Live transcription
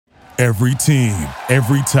Every team,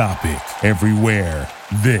 every topic, everywhere.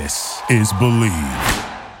 This is Believe.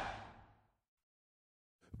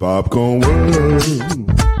 Popcorn World.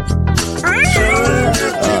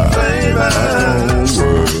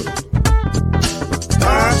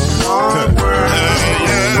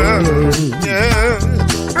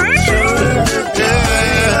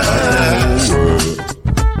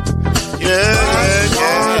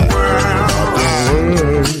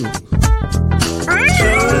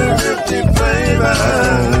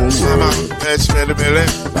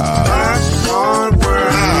 Popcorn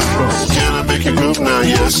World. Can I make you move now?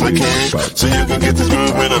 Yes, I can. So you can get this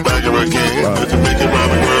move in the back of my can. I can make it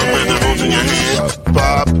round the world when the holes in your hand.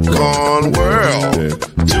 Popcorn World.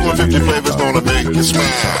 250 flavors gonna make you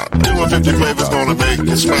smile. 250 flavors gonna make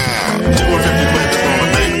you smile. 250 flavors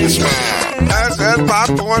gonna make you smile. I said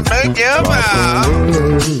popcorn make you smile.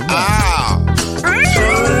 Ah.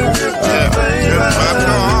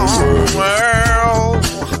 Popcorn World.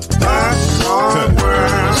 Popcorn World.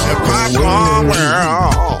 Popcorn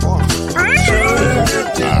World.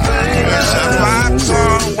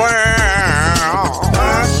 Popcorn World.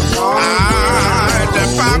 The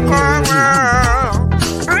Popcorn World.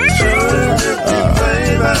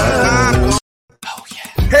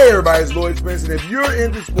 Hey everybody, it's Lloyd Spence, and if you're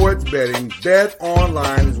into sports betting, Bet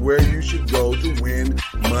Online is where you should go to win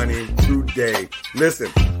money today.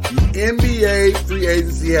 Listen, the NBA free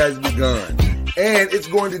agency has begun, and it's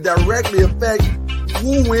going to directly affect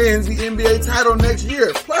who wins the NBA title next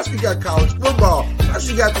year. Plus, we got college football. Plus,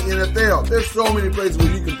 you got the NFL. There's so many places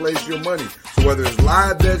where you can place your money. So whether it's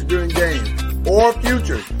live bets during games or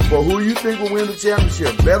futures for who you think will win the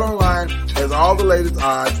championship, BetOnline has all the latest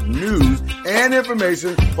odds, news, and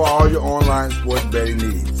information for all your online sports betting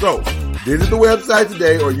needs. So visit the website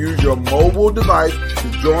today or use your mobile device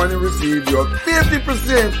to join and receive your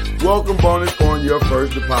 50% welcome bonus on your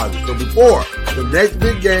first deposit. So before the next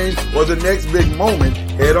big game or the next big moment,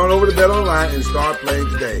 head on over to BetOnline and start playing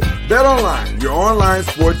today. BetOnline, your online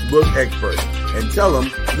sportsbook expert. And tell them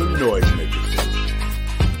the noise makers.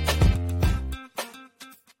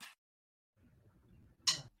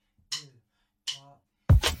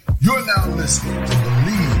 You're now listening to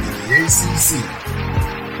Believe in the ACC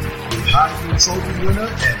with Heisman Trophy winner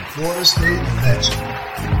and Florida State legend,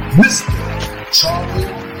 Mr. Charlie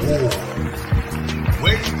Ward,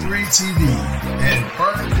 Wave 3 TV, and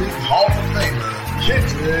Fern Creek Hall of Famer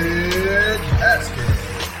Kendrick Haskins,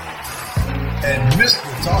 and Mr.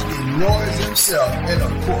 Talking Noise himself, and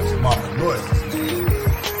of course Mama Noise's name,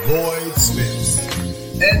 Lloyd Spence.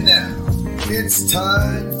 And now, it's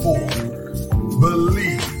time for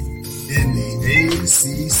Believe in the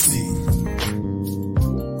ACC.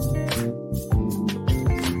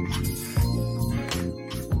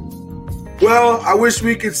 Well, I wish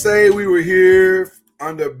we could say we were here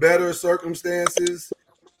under better circumstances,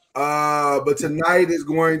 but tonight is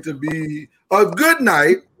going to be a good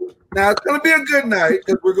night. Now, it's going to be a good night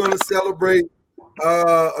because we're going to celebrate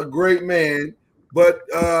a great man, but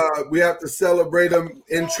we have to celebrate him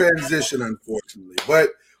in transition, unfortunately. But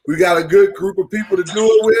we got a good group of people to do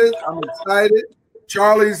it with. I'm excited.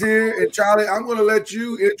 Charlie's here, and Charlie, I'm going to let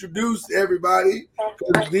you introduce everybody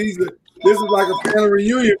because this is like a family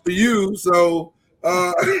reunion for you. So,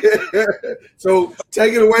 so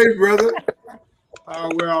take it away, brother.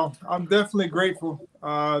 Well, I'm definitely grateful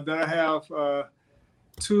that I have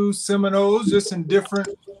two Seminoles, just in different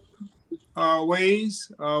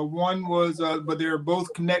ways. One was, but they're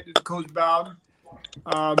both connected to Coach Bowden.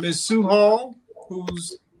 Ms. Sue Hall,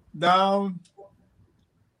 who's down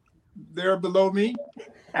there below me.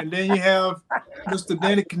 And then you have Mr.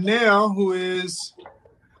 Danny Cannell, who is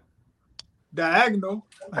diagonal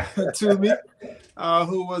to me,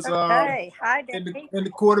 who was in the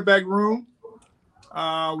quarterback room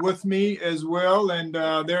with me as well. And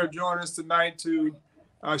they're joining us tonight to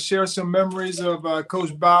share some memories of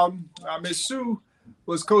Coach Bowden. Ms. Sue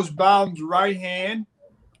was Coach Bowden's right hand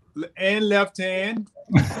and left hand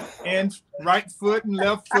and right foot and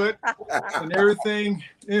left foot and everything.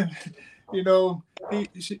 You know,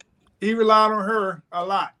 he relied on her a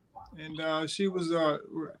lot, and she was a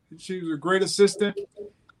great assistant,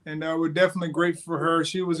 and we're definitely grateful for her.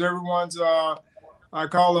 She was everyone's I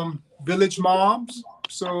call them village moms.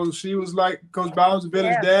 So she was like Coach Bowden's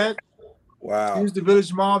village dad. Wow. She was the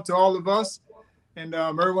village mom to all of us, and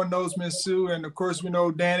everyone knows Miss Sue, and of course we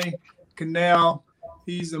know Danny Cannell.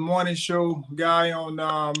 He's the morning show guy on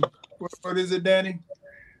what is it, Danny?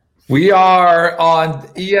 We are on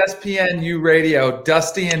ESPNU Radio,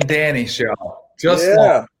 Dusty and Danny show. Just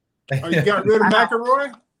Oh, you got rid of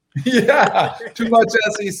McElroy? Yeah, too much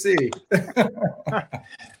SEC.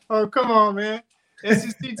 Oh, come on, man.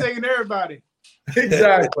 SEC taking everybody.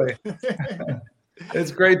 Exactly.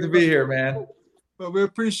 It's great to be here, man. But we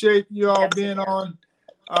appreciate you all being on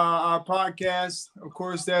our podcast. Of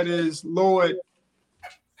course, that is Lloyd.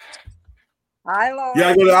 Hi, Lloyd.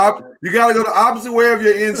 You gotta go the opposite way of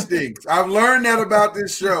your instincts. I've learned that about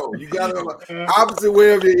this show. You gotta go the opposite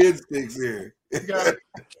way of your instincts here. You got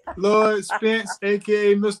Lloyd Spence,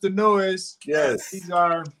 aka Mr. Noise. Yes, he's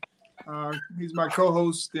my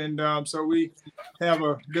co-host, and so we have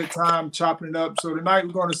a good time chopping it up. So tonight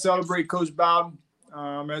we're going to celebrate Coach Bowden.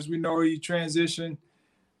 As we know, he transitioned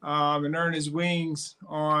and earned his wings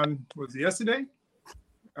on, was it yesterday?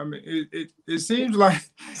 I mean, it seems like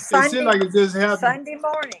it just happened Sunday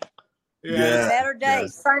morning. Yeah. Better day,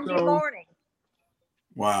 Sunday morning.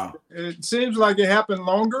 Wow. It seems like it happened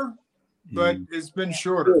longer, but it's been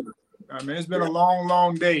shorter. I mean, it's been a long,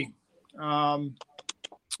 long day.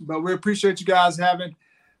 But we appreciate you guys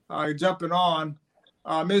jumping on.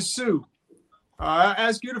 Ms. Sue, I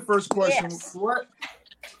ask you the first question. Yes.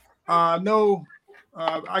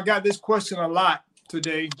 I got this question a lot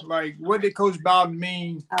today. Like, what did Coach Bowden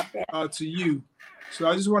mean to you? So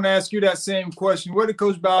I just want to ask you that same question. What did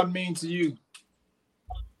Coach Bowden mean to you?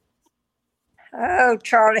 Oh,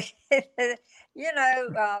 Charlie,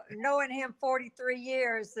 knowing him 43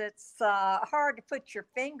 years, it's hard to put your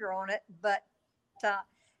finger on it, but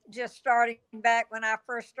just starting back when I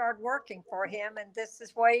first started working for him, and this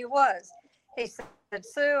is where he was. He said,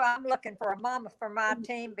 Sue, I'm looking for a mama for my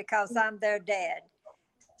team because I'm their dad.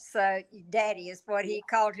 So daddy is what he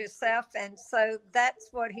called himself. And so that's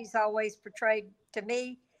what he's always portrayed to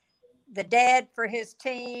me. The dad for his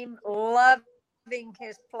team, loving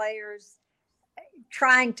his players,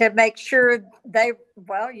 trying to make sure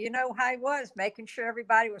you know how he was, making sure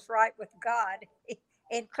everybody was right with God,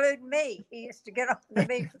 including me. He used to get on to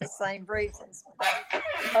me for the same reasons.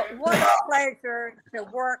 But what a pleasure to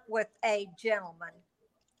work with a gentleman.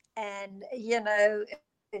 And,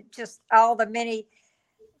 just all the many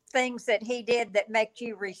things that he did that make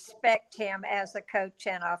you respect him as a coach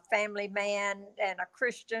and a family man and a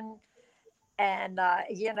Christian. And, as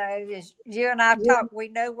you and I talk, we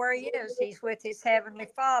know where he is. He's with his Heavenly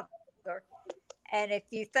Father. And if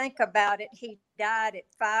you think about it, he died at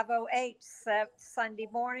 5:08 Sunday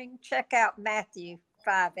morning. Check out Matthew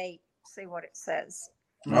 5:8. See what it says.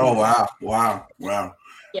 Oh, wow. Yeah.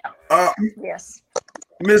 Yes.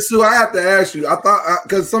 Miss Sue, I have to ask you. I thought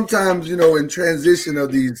because sometimes in transition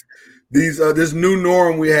of this new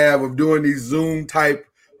norm we have of doing these Zoom type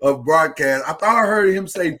of broadcasts, I thought I heard him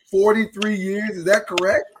say 43 years. Is that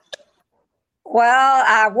correct? Well,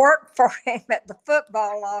 I worked for him at the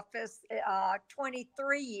football office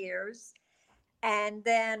 23 years. And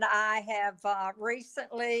then I have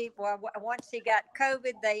recently, once he got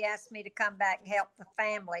COVID, they asked me to come back and help the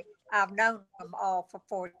family. I've known them all for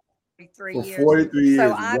 43 years. 43 years.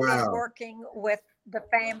 So I've been working with the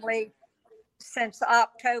family since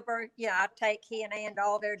October. I take he and Ann to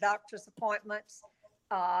all their doctor's appointments,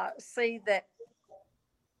 see that,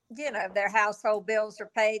 their household bills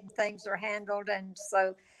are paid and things are handled. And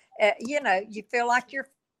so, you feel like you're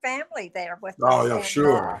family there with them. Oh, yeah, and,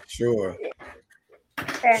 sure.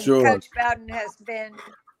 And Coach Bowden has been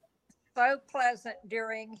so pleasant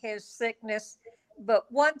during his sickness.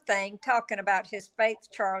 But one thing, talking about his faith,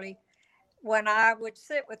 Charlie, when I would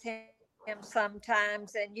sit with him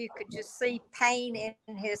sometimes and you could just see pain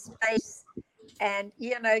in his face, and,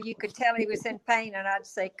 you could tell he was in pain, and I'd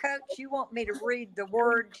say, Coach, you want me to read the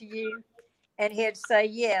word to you? And he'd say,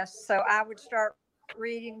 yes. So I would start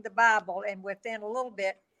reading the Bible, and within a little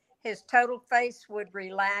bit, his total face would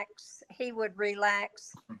relax. He would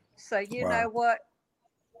relax. So you know what?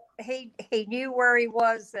 He knew where he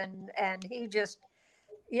was, and he just,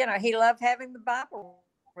 he loved having the Bible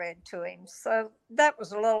read to him. So that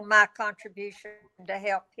was a little my contribution to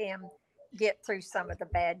help him get through some of the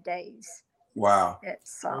bad days. Wow.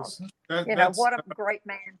 It's what a great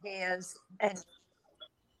man he is. And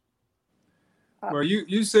well,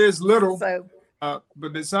 you say it's little. So,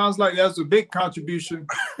 but it sounds like that's a big contribution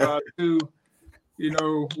to,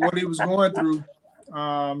 what he was going through.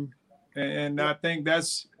 And I think that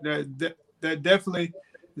definitely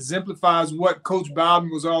exemplifies what Coach Bowden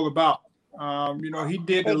was all about. He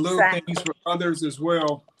did the little things for others as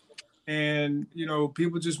well. And,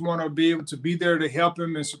 people just want to be able to be there to help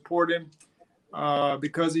him and support him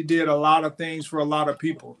because he did a lot of things for a lot of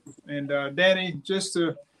people. And Danny, just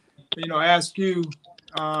to, ask you,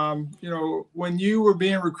 when you were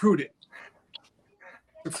being recruited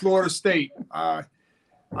to Florida State, I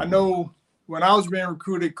know when I was being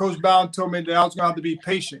recruited, Coach Bowden told me that I was going to have to be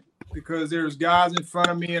patient because there's guys in front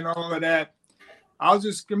of me and all of that. I'm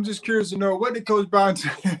just curious to know, what did Coach Bowden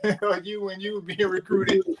tell you when you were being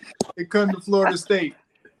recruited to come to Florida State?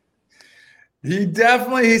 He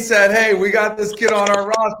said, hey, we got this kid on our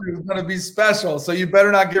roster who's going to be special, so you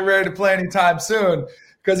better not get ready to play anytime soon,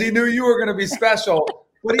 because he knew you were going to be special.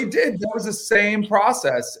 But he did. That was the same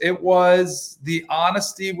process. It was, the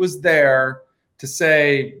honesty was there to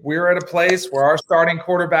say, we're at a place where our starting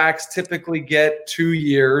quarterbacks typically get 2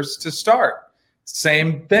 years to start.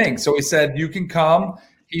 Same thing. So he said, you can come.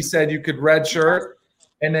 He said you could redshirt,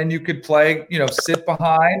 and then you could play, sit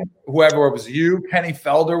behind whoever it was. You, Kenny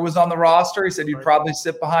Felder was on the roster. He said you'd probably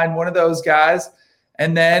sit behind one of those guys.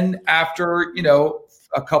 And then after,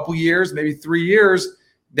 a couple years, maybe 3 years,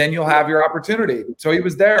 then you'll have your opportunity. So he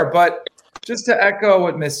was there. But just to echo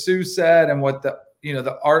what Miss Sue said, and what the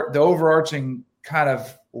overarching kind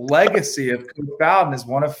of legacy of Coach Bowden is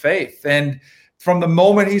one of faith. And from the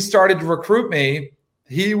moment he started to recruit me,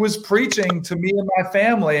 he was preaching to me and my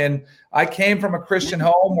family. And I came from a Christian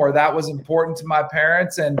home where that was important to my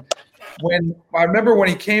parents. And I remember when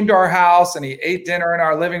he came to our house and he ate dinner in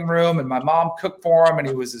our living room, and my mom cooked for him, and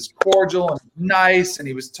he was as cordial and nice, and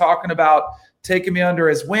he was talking about taking me under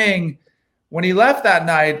his wing. When he left that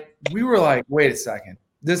night, we were like, wait a second.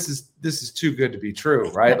 This is too good to be true,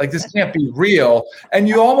 right? Like, this can't be real. And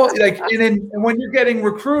you almost and when you're getting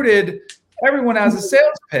recruited, everyone has a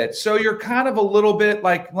sales pitch. So you're kind of a little bit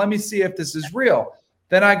like, let me see if this is real.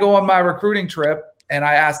 Then I go on my recruiting trip and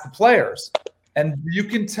I ask the players, and you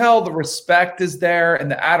can tell the respect is there and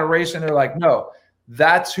the adoration. They're like, no,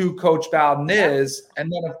 that's who Coach Bowden is.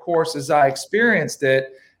 And then, of course, as I experienced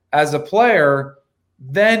it as a player,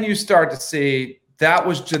 then you start to see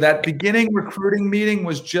that beginning recruiting meeting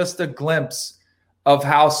was just a glimpse of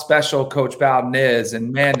how special Coach Bowden is.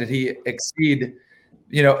 And man, did he exceed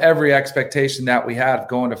every expectation that we had of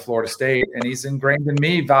going to Florida State. And he's ingrained in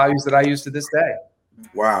me values that I use to this day.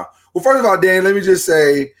 Wow. Well, first of all, Dan, let me just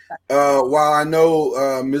say, while I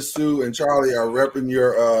know Miss Sue and Charlie are repping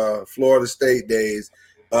your Florida State days,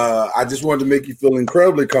 I just wanted to make you feel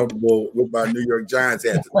incredibly comfortable with my New York Giants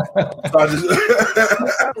hat tonight.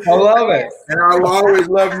 I love it. And I will always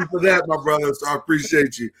love you for that, my brother, so I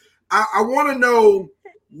appreciate you. I want to know,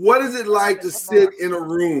 what is it like to sit in a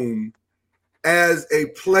room as a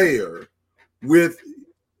player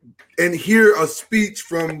and hear a speech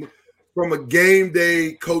from a game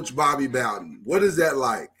day Coach Bobby Bowden? What is that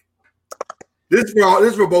like? This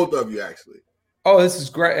is for both of you, actually. Oh, this is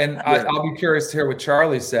great. And I'll be curious to hear what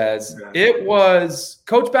Charlie says. It was,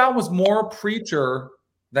 Coach Bowden was more preacher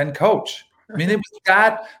than coach. I mean, it was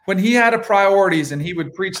that when he had a priorities and he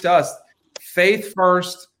would preach to us, faith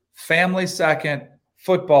first, family second,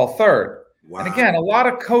 football third. Wow. And again, a lot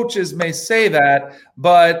of coaches may say that,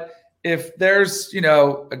 but if there's,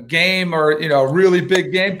 a game or, a really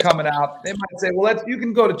big game coming out, they might say, well, you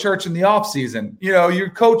can go to church in the off season. Your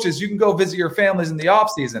coaches, you can go visit your families in the off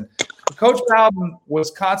season. Coach Bowden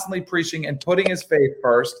was constantly preaching and putting his faith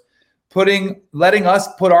first, letting us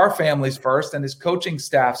put our families first and his coaching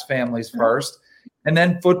staff's families first. And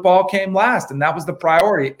then football came last, and that was the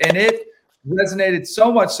priority. And it resonated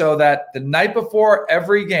so much so that the night before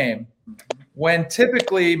every game, when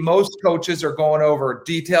typically most coaches are going over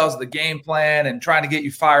details of the game plan and trying to get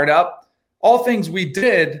you fired up, all things we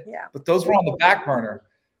did, but those were on the back burner.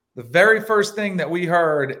 The very first thing that we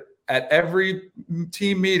heard at every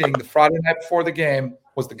team meeting the Friday night before the game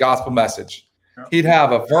was the gospel message. He'd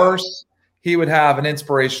have a verse, he would have an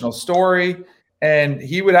inspirational story, and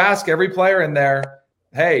he would ask every player in there,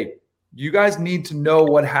 hey, you guys need to know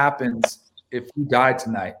what happens if you die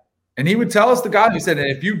tonight. And he would tell us the God, he said, and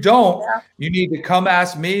if you don't, you need to come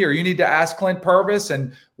ask me, or you need to ask Clint Purvis,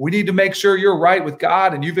 and we need to make sure you're right with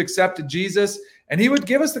God and you've accepted Jesus. And he would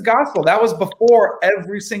give us the gospel. That was before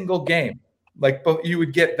every single game. Like, you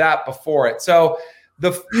would get that before it. So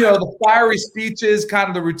the fiery speeches, kind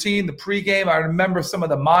of the routine, the pregame. I remember some of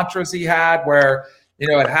the mantras he had where,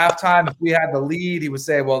 at halftime, if we had the lead, he would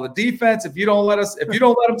say, well, the defense, if you don't let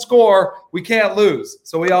them score, we can't lose.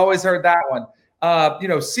 So we always heard that one.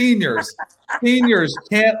 Seniors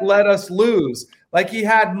can't let us lose. Like, he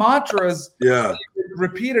had mantras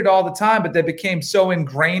repeated all the time, but they became so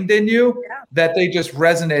ingrained in you that they just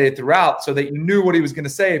resonated throughout, so that you knew what he was going to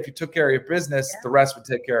say. If you took care of your business, the rest would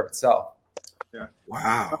take care of itself. Yeah.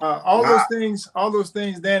 Wow. All those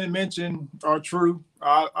things Danny mentioned are true.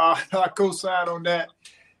 I co-sign on that.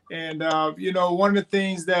 And, one of the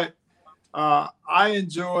things that I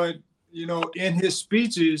enjoyed, in his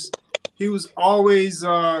speeches, he was always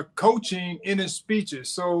coaching in his speeches.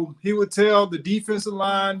 So he would tell the defensive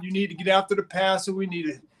line, you need to get after the passer. We need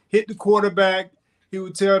to hit the quarterback. He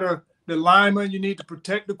would tell the lineman, you need to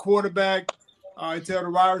protect the quarterback. I tell the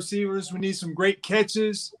wide receivers, we need some great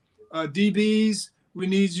catches. DBs, we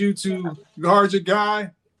need you to guard your guy,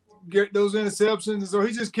 get those interceptions. And so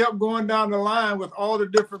he just kept going down the line with all the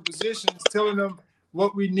different positions, telling them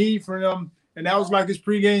what we need from them. And that was like his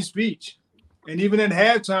pregame speech. And even at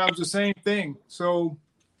halftime, it was the same thing. So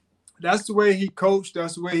that's the way he coached.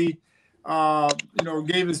 That's the way he,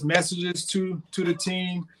 gave his messages to the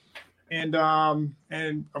team. And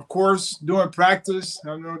of course, during practice,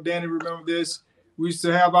 I know Danny remember this, we used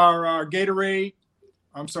to have our Gatorade.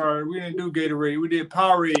 I'm sorry, we didn't do Gatorade. We did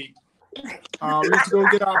Powerade. We used to go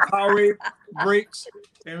get our Powerade breaks,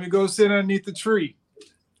 and we go sit underneath the tree.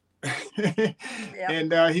 Yep.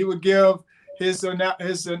 And he would give his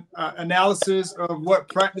analysis of what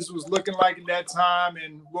practice was looking like at that time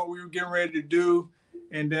and what we were getting ready to do.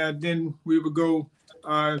 And then we would go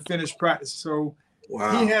and finish practice. So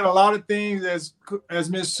wow. He had a lot of things, as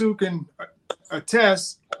Ms. Sue can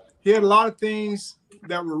attest, he had a lot of things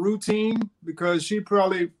that were routine because she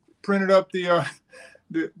probably printed up the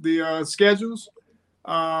schedules.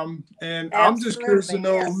 And absolutely, I'm just curious to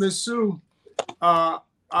know, yes. Ms. Sue, I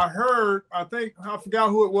forgot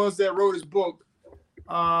who it was that wrote his book,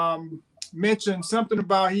 mentioned something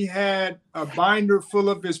about he had a binder full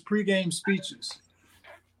of his pregame speeches.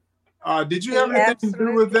 Did you have anything to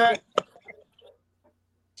do with that?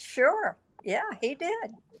 Sure. Yeah, he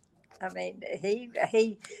did. I mean, he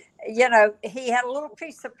had a little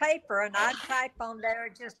piece of paper and I'd type on there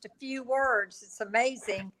just a few words. It's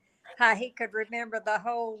amazing how he could remember the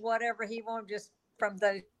whole whatever he wanted just from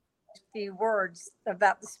those few words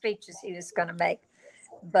about the speeches he was going to make.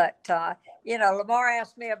 But, Lamar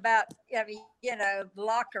asked me about, the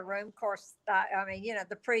locker room. Of course,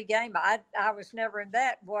 the pregame, I was never in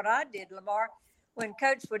that. What I did, Lamar, when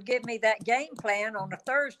Coach would give me that game plan on a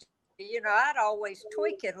Thursday, I'd always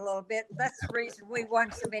tweak it a little bit. That's the reason we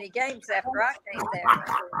won so many games after I came there.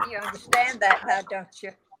 You understand that now, don't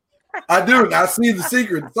you? I do. I see the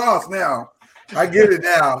secret sauce now. I get it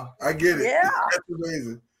now. I get it. Yeah. That's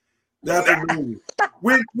amazing. That's amazing.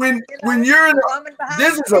 When you're in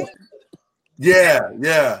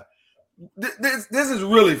this is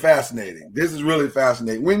really fascinating. This is really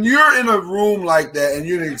fascinating. When you're in a room like that and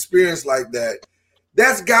you're in an experience like that,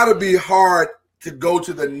 that's got to be hard to go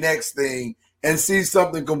to the next thing and see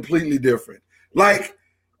something completely different. Like,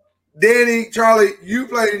 Danny, Charlie, you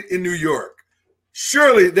played in New York.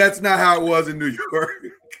 Surely that's not how it was in New York.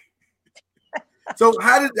 So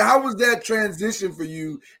how was that transition for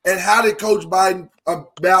you, and how did Coach Bowden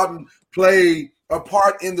play a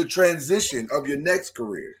part in the transition of your next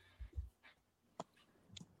career?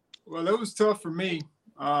 Well, it was tough for me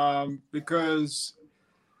because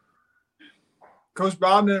Coach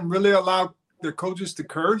Bowden didn't really allow the coaches to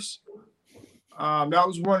curse. That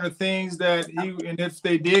was one of the things that and if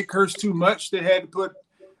they did curse too much, they had to put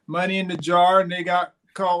money in the jar and they got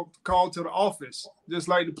called to the office, just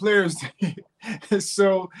like the players did.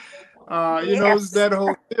 So, yes. That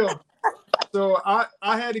whole deal. So I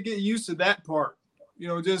had to get used to that part,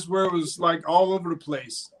 just where it was like all over the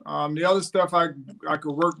place. The other stuff I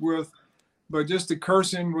could work with, but just the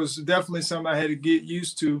cursing was definitely something I had to get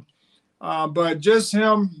used to. But just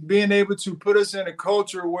him being able to put us in a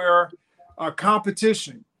culture where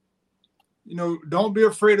competition, don't be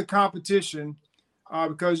afraid of competition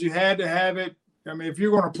because you had to have it. I mean, if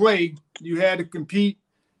you're going to play, you had to compete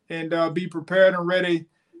and be prepared and ready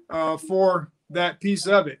for that piece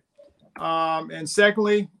of it. And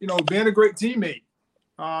secondly, being a great teammate.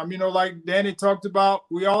 Like Danny talked about,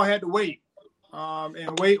 we all had to wait.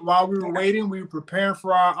 And wait while we were waiting, we were preparing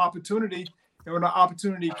for our opportunity. And when the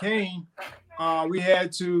opportunity came, we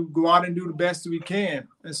had to go out and do the best that we can.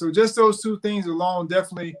 And so just those two things alone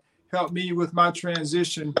definitely helped me with my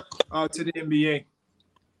transition to the NBA.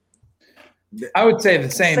 I would say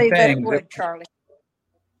the same thing. Would, Charlie.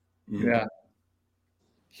 Yeah.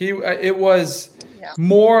 It was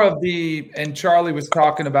more of and Charlie was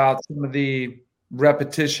talking about some of the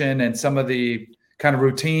repetition and some of the kind of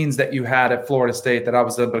routines that you had at Florida State that I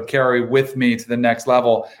was able to carry with me to the next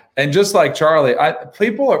level. And just like Charlie,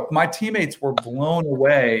 my teammates were blown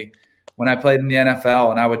away when I played in the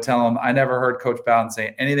NFL, and I would tell them I never heard Coach Bowden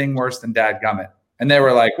say anything worse than dadgummit. And they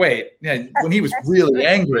were like, wait, when he was really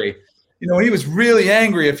angry, when he was really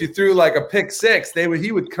angry, if you threw like a pick six,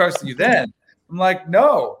 he would curse you then. I'm like,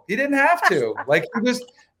 no, he didn't have to. Like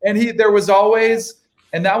there was always,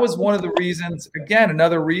 and that was one of the reasons, again,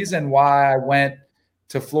 another reason why I went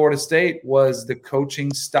to Florida State was the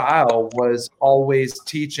coaching style was always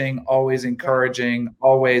teaching, always encouraging,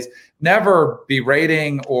 always never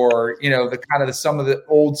berating or, some of the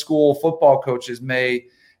old school football coaches may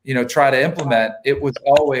try to implement, it was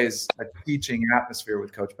always a teaching atmosphere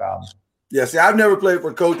with Coach Bowden. Yeah, see, I've never played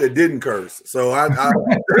for a coach that didn't curse, so I so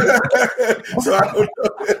I don't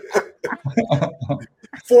know.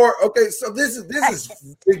 So this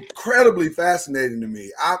is incredibly fascinating to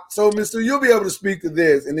me. So, Mr. You'll be able to speak to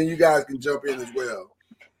this, and then you guys can jump in as well.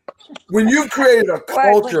 When you've created a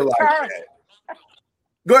culture like that,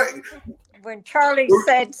 go ahead. When Charlie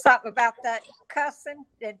said something about that cussing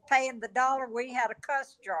and paying the dollar, we had a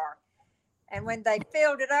cuss jar. And when they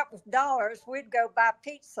filled it up with dollars, we'd go buy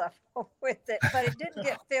pizza with it. But it didn't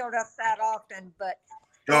get filled up that often. But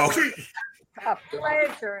it was a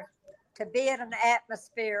pleasure to be in an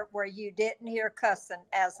atmosphere where you didn't hear cussing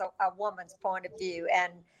as a woman's point of view.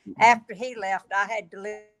 And after he left, I had to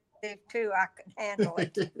live too. I couldn't handle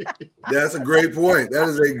it. That's a great point. That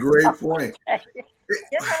is a great point.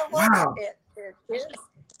 You know what? Wow. It is.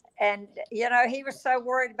 And, he was so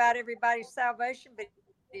worried about everybody's salvation, but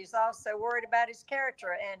he's also worried about his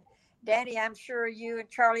character. And Danny, I'm sure you and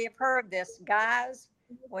Charlie have heard this. Guys,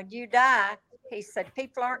 when you die, he said,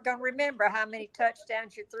 people aren't going to remember how many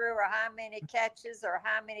touchdowns you threw or how many catches or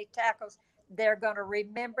how many tackles. They're going to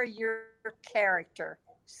remember your character.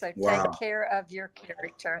 So take care of your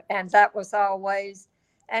character. And that was always,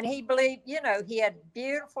 and he believed, he had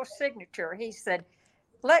beautiful signature. He said,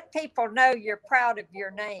 let people know you're proud of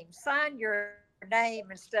your name. Sign your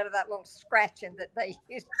name instead of that little scratching that they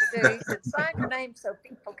used to do. He said, sign your name so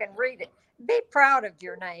people can read it. Be proud of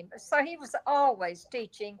your name. So he was always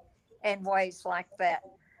teaching in ways like that.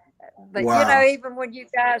 But, even when you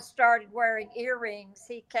guys started wearing earrings,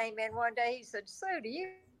 he came in one day, he said, Sue, do you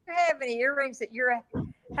have any earrings at your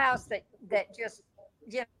house that just,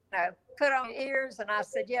 put on your ears? And I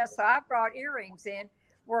said, yes. So I brought earrings in.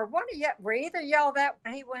 Were either y'all that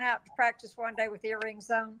when he went out to practice one day with earrings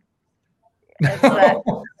on? When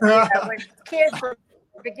kids were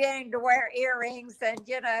beginning to wear earrings, and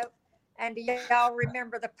do y'all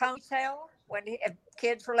remember the ponytail when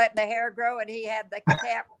kids were letting the hair grow and he had the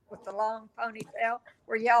cap with the long ponytail?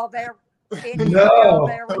 Were y'all there? No.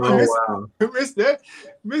 Wow. Missed that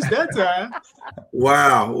time.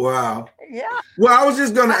 Wow. Yeah. Well, I was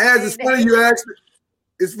just going to ask.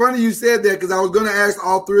 It's funny you said that, because I was going to ask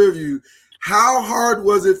all three of you, how hard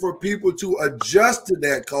was it for people to adjust to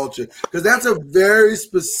that culture? Because that's a very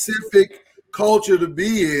specific culture to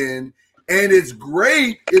be in, and it's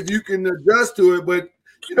great if you can adjust to it. But,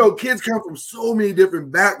 kids come from so many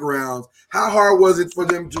different backgrounds. How hard was it for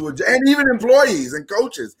them to adjust? And even employees and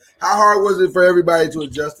coaches, how hard was it for everybody to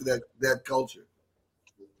adjust to that culture?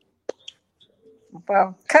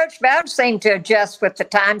 Well, Coach Bowden seemed to adjust with the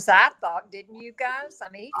times, I thought, didn't you guys? I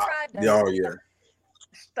mean, he tried to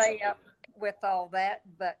stay up with all that,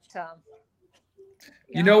 but I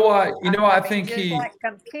think he like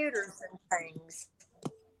computers and things.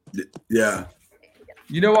 Yeah.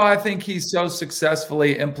 I think he so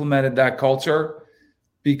successfully implemented that culture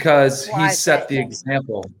because he set the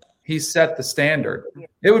example. He set the standard. Yeah.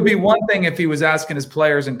 It would be one thing if he was asking his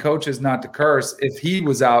players and coaches not to curse if he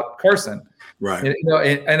was out cursing. Right.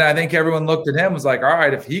 And I think everyone looked at him and was like, all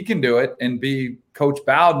right, if he can do it and be Coach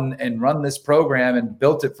Bowden and run this program and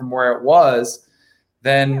built it from where it was,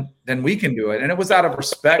 then we can do it. And it was out of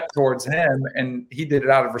respect towards him, and he did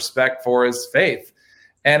it out of respect for his faith.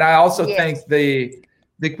 And I also think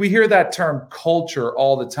we hear that term culture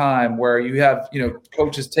all the time, where you have,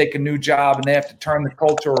 coaches take a new job and they have to turn the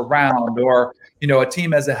culture around, or, a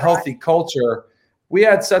team has a healthy culture. We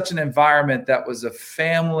had such an environment that was a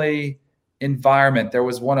family environment. There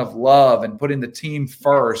was one of love and putting the team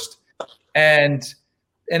first. And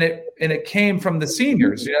it came from the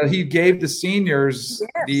seniors. He gave the seniors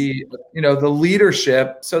the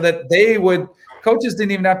leadership so that coaches didn't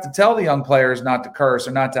even have to tell the young players not to curse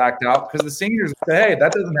or not to act out, because the seniors would say, hey,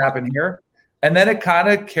 that doesn't happen here. And then it kind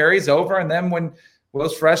of carries over. And then when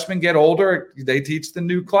those freshmen get older, they teach the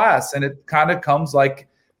new class. And it kind of comes like,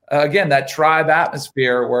 again, that tribe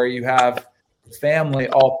atmosphere where you have family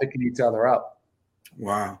all picking each other up.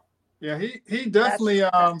 Wow. Yeah, he definitely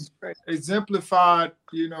exemplified,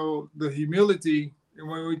 the humility. And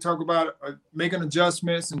when we talk about making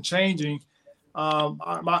adjustments and changing,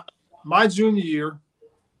 my junior year,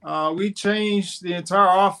 we changed the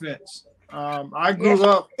entire offense. I grew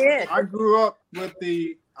up with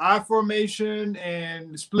the I formation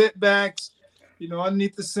and split backs,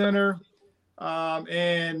 underneath the center.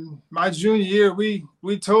 And my junior year, we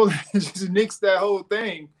totally just nixed that whole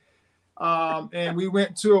thing. And we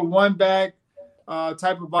went to a one-back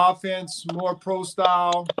type of offense, more pro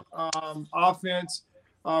style offense,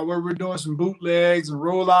 where we're doing some bootlegs and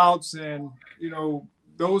rollouts and,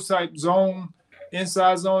 those type zone,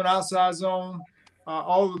 inside zone, outside zone.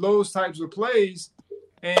 all of those types of plays.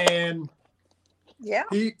 And yeah,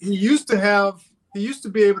 he used to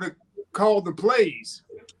be able to call the plays.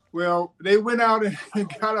 Well, they went out and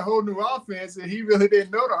got a whole new offense, and he really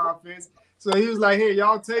didn't know the offense. So he was like, "Hey,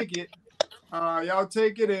 y'all take it. Y'all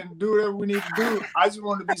take it and do whatever we need to do. I just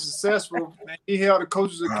want to be successful." And he held the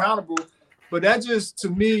coaches accountable. But that just, to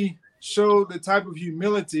me, showed the type of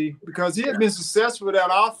humility, because he had been successful with that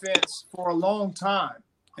offense for a long time.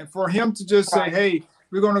 And for him to just say, "Hey,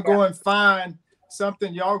 we're going to go and find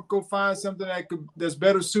something. Y'all go find something that's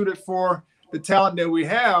better suited for the talent that we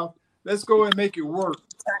have. Let's go and make it work."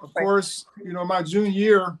 Of course, my junior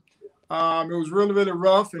year, it was really, really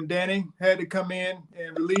rough, and Danny had to come in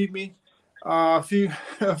and relieve me a few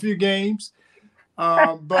games.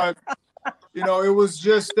 But it was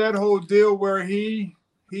just that whole deal where he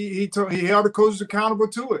held the coaches accountable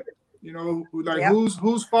to it.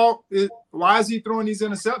 Whose fault why is he throwing these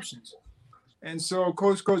interceptions? And so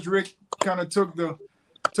Coach Rick kind of took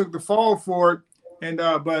the fall for it, and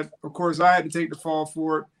but of course I had to take the fall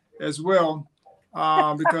for it as well,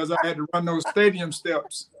 because I had to run those stadium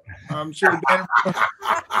steps. I'm sure Dan,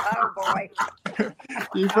 oh boy,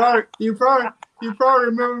 you probably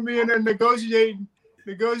remember me in there negotiating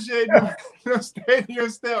those stadium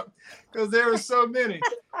steps, because there were so many.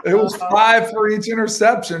 It was 5 for each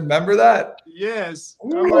interception. Remember that? Yes.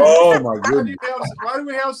 Oh my goodness! Why do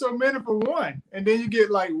we have so many for one? And then you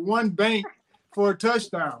get like one bank for a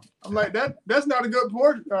touchdown. I'm like, that's not a good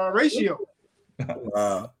ratio.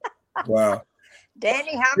 Wow.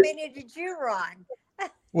 Danny, how many did you run?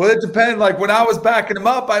 Well, it depended. Like when I was backing him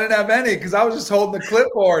up, I didn't have any because I was just holding the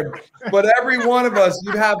clipboard. But every one of us,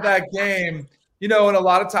 you'd have that game, and a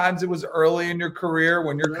lot of times it was early in your career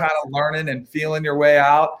when you're kind of learning and feeling your way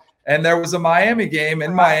out. And there was a Miami game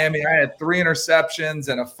in Miami. I had 3 interceptions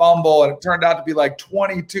and a fumble, and it turned out to be like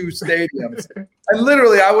 22 stadiums. And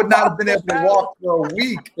literally, I would not have been able to walk for a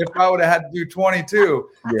week if I would have had to do 22.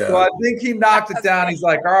 Yeah. So I think he knocked it down. He's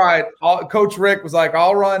like, all right. Coach Rick was like,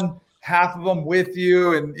 I'll run half of them with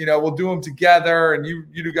you, and we'll do them together, and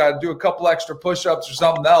you got to do a couple extra push-ups or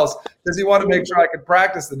something else, because he wanted to make sure I could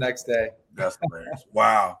practice the next day. That's hilarious.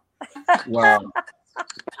 Wow.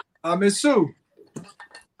 Ms. Sue,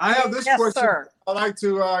 I have this question. Sir. I'd like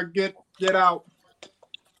to get out.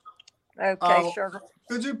 Okay, sure.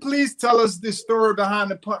 Could you please tell us the story behind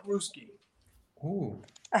the punt rooski? Ooh.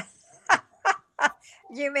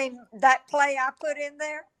 You mean that play I put in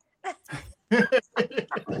there?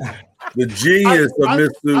 The genius of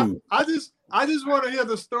Miss Sue. I just want to hear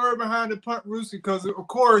the story behind the punt rooski, because of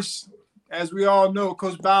course, as we all know,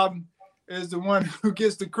 Coach Bowden is the one who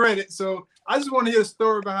gets the credit. So I just want to hear the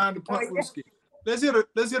story behind the punt rooski. Let's hear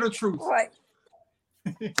the truth.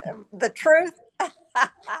 Wait. The truth?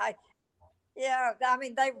 Yeah, I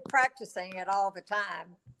mean, they were practicing it all the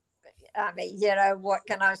time. I mean, what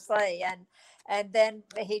can I say? And then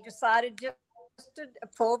he decided just to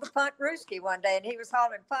pull the punt rooski one day, and he was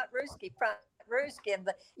hollering punt rooski, and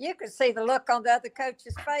you could see the look on the other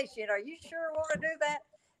coach's face. You sure want to do that?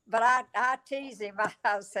 But I teased him.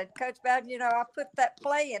 I said, Coach Bowden, I put that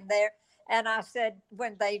play in there. And I said,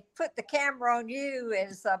 when they put the camera on you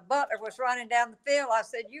as Butler was running down the field, I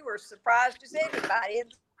said, you were surprised as anybody in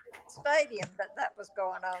the stadium that was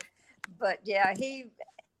going on. But yeah,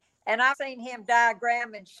 and I've seen him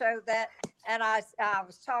diagram and show that. And I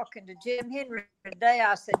was talking to Jim Henry today.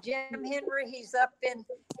 I said, Jim Henry, he's up in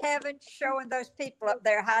heaven showing those people up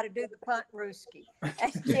there how to do the punt rooski.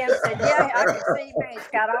 And Jim said, yeah, I can see him. He's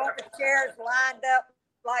got all the chairs lined up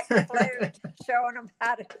like the players, showing them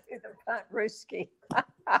how to do the punt rooski.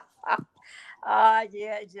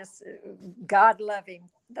 Yeah, just God love him.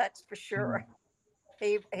 That's for sure.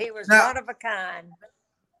 He was one of a kind.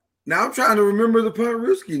 Now I'm trying to remember the punt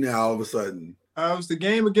rooski now all of a sudden. It was the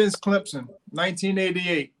game against Clemson,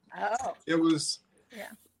 1988. Oh. It was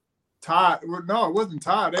tied. No, it wasn't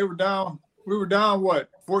tied. They were down. We were down, what,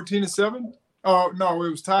 14-7? Oh, no, it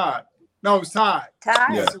was tied. No, it was tied.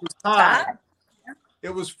 Tied? Yes, it was tied. It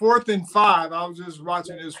was 4th and 5. I was just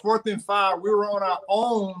watching. It was 4th and 5. We were on our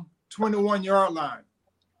own 21-yard line.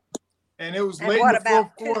 And it was late in the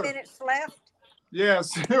fourth quarter. 2 minutes left?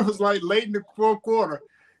 Yes, it was like late in the fourth quarter.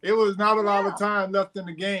 It was not a lot of time left in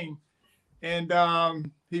the game. And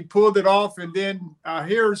he pulled it off. And then I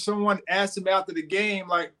hear someone ask him after the game,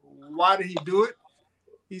 like, why did he do it?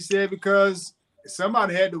 He said, because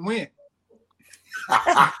somebody had to win.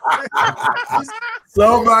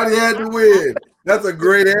 Somebody had to win. That's a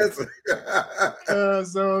great answer.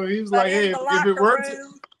 So he was like, hey, if it works,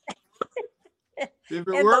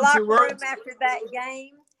 it works. After that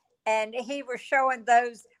game, and he was showing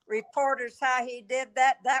those reporters how he did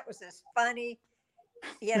that. That was as funny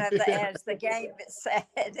as the game said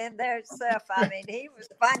in there itself. I mean, he was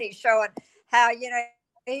funny showing how,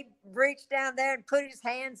 he'd reach down there and put his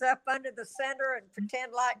hands up under the center and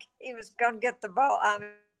pretend like he was going to get the ball. I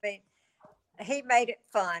mean, he made it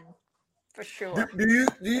fun for sure. Do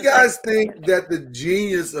you guys think that the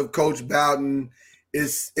genius of Coach Bowden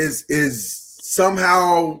is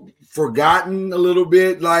somehow forgotten a little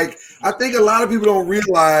bit? Like, I think a lot of people don't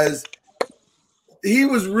realize he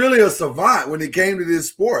was really a savant when it came to this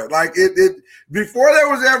sport. Like it before there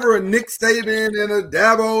was ever a Nick Saban and a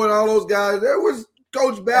Dabo and all those guys, there was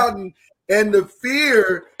Coach Bowden, and the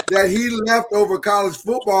fear that he left over college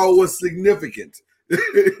football was significant.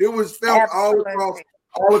 It was felt all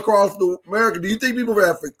across the America. Do you think people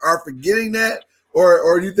are forgetting that,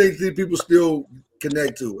 or do you think people still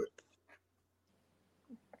connect to it?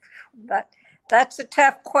 But that's a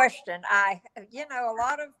tough question. A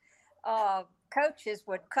lot of coaches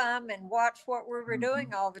would come and watch what we were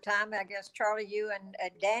doing all the time. I guess, Charlie, you and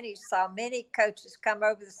Danny saw many coaches come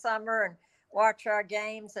over the summer and watch our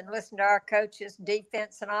games and listen to our coaches,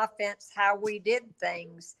 defense and offense, how we did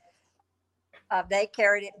things. They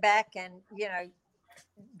carried it back and,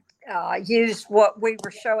 used what we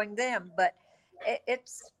were showing them. But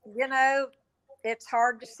it's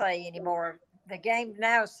hard to say anymore. The game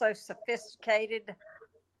now is so sophisticated.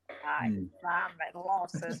 I'm at a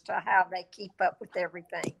loss as to how they keep up with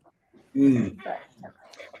everything. But,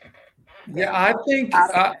 yeah, I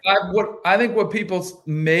think what people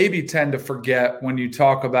maybe tend to forget when you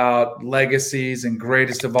talk about legacies and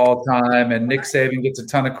greatest of all time, and Nick Saban gets a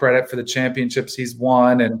ton of credit for the championships he's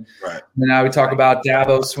won, and now we talk about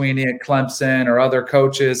Dabo Swinney at Clemson or other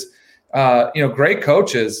coaches, great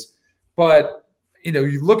coaches, but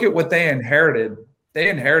you look at what they inherited. They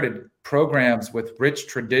inherited programs with rich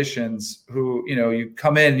traditions who, you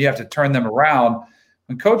come in and you have to turn them around.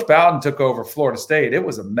 When Coach Bowden took over Florida State, it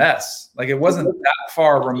was a mess. Like, it wasn't that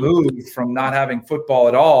far removed from not having football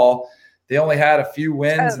at all. They only had a few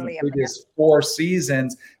wins in the previous 4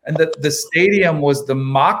 seasons. And the stadium was the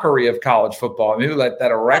mockery of college football. I mean, like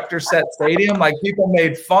that erector set stadium, like people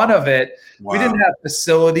made fun of it. Wow. We didn't have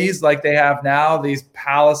facilities like they have now, these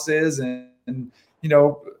palaces and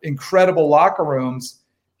incredible locker rooms.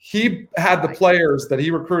 He had the players that he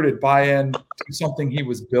recruited buy in to something he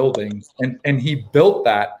was building, and he built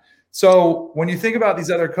that. So when you think about these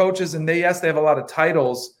other coaches, and they have a lot of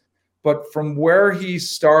titles, but from where he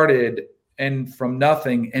started and from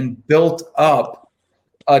nothing and built up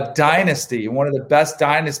a dynasty, one of the best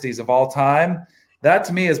dynasties of all time, that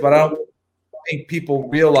to me is what I don't think people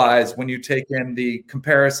realize when you take in the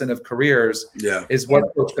comparison of careers is what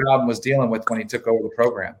Coach Bowden was dealing with when he took over the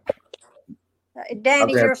program.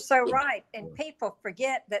 Danny, you're so right. And people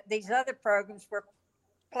forget that these other programs were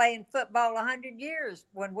playing football 100 years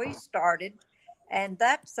when we started. And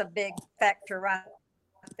that's a big factor right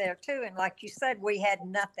there, too. And like you said, we had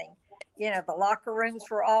nothing. The locker rooms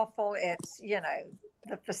were awful. It's,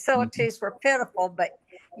 the facilities were pitiful. But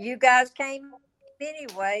you guys came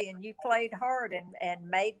anyway, and you played hard and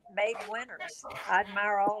made winners. I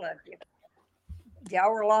admire all of you.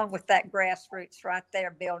 Y'all were along with that grassroots right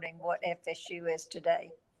there, building what FSU is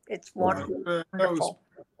today. It's wonderful.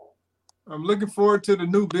 I'm looking forward to the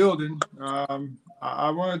new building.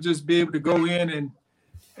 I want to just be able to go in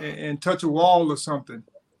and touch a wall or something.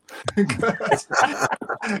 Because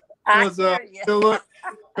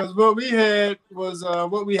what we had was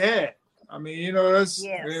what we had. I mean,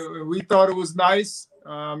 we thought it was nice,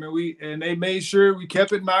 and they made sure we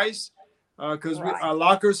kept it nice. Because our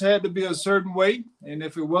lockers had to be a certain way. And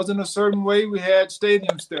if it wasn't a certain way, we had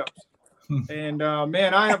stadium steps. And,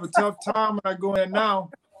 man, I have a tough time when I go in now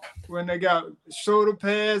when they got shoulder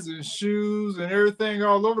pads and shoes and everything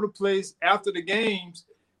all over the place after the games.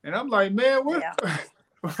 And I'm like, man, where's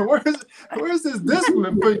this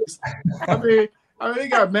discipline, please? I mean, they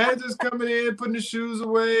got managers coming in, putting the shoes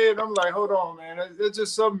away. And I'm like, hold on, man. There's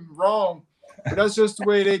just something wrong. But that's just the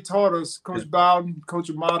way they taught us. Coach Bowden,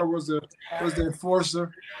 Coach Amato was the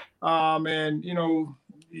enforcer, and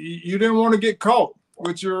you didn't want to get caught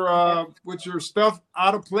with your stuff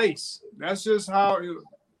out of place. That's just how.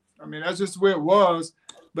 That's just the way it was.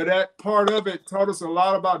 But that part of it taught us a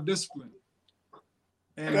lot about discipline.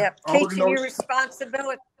 And teaching you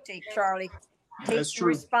responsibility, Charlie. That's true.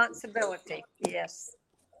 Responsibility. Yes,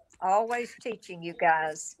 always teaching you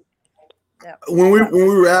guys. Yep. When we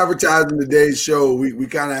were advertising today's show, we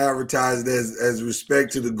kind of advertised as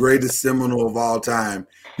respect to the greatest Seminole of all time.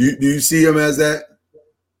 Do you see him as that?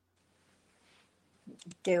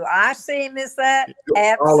 Do I see him as that?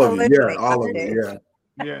 Absolutely. All of you.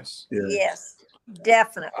 Yes. Yes,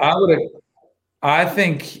 definitely. I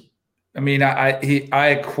think I mean, I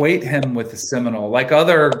equate him with the Seminole, like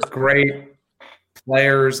other great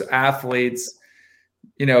players, athletes,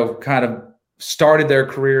 kind of started their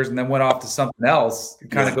careers and then went off to something else.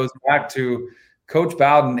 It kind of goes back to Coach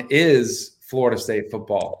Bowden is Florida State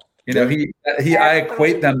football. I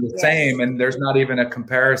equate them the same, and there's not even a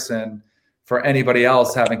comparison for anybody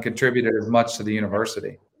else having contributed as much to the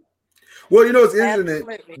university. Well, it's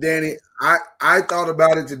interesting, Danny. I thought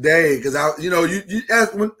about it today because you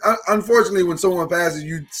asked unfortunately when someone passes,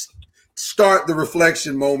 you start the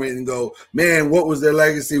reflection moment and go, man, what was their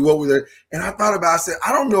legacy? What was their? And I thought about. I said,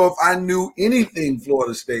 I don't know if I knew anything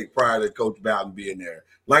Florida State prior to Coach Bowden being there.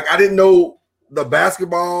 Like I didn't know the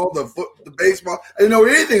basketball, the baseball. I didn't know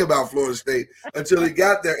anything about Florida State until he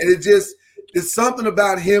got there, and it's something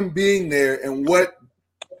about him being there and what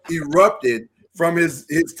erupted from his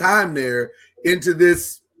time there into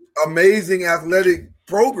this amazing athletic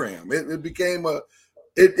program. It became I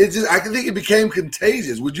think it became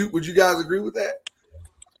contagious. Would you guys agree with that?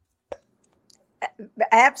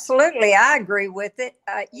 Absolutely. I agree with it.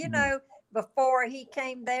 Before he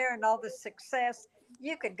came there and all the success,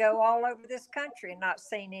 you could go all over this country and not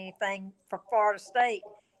seen anything from Florida State.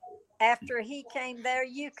 After he came there,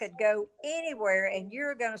 you could go anywhere and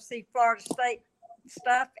you're going to see Florida State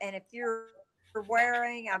stuff. And if you're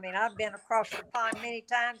wearing, I've been across the pond many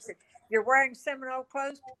times. If you're wearing Seminole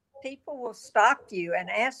clothes, people will stop you and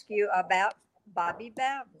ask you about Bobby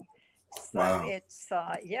Bowden. So wow. It's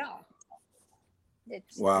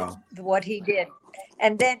wow. It's what he did.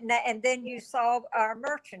 And then you saw our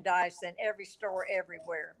merchandise in every store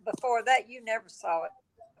everywhere. Before that, you never saw it.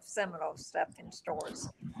 Seminole stuff in stores.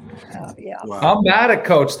 Wow. I'm mad at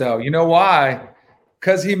Coach though. You know why?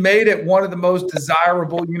 Because he made it one of the most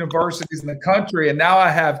desirable universities in the country, and now I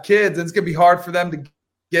have kids, and it's gonna be hard for them to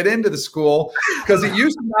get into the school because it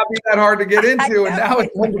used to not be that hard to get into, and now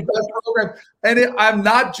it's one of the best programs. And I'm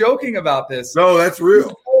not joking about this. No, that's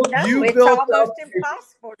real. It's almost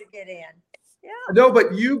impossible to get in. Yeah. No,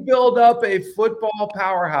 but you build up a football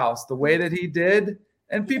powerhouse the way that he did.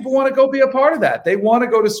 And people want to go be a part of that. They want to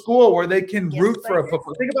go to school where they can root for a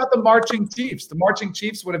football. Think about the Marching Chiefs. The Marching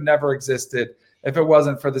Chiefs would have never existed if it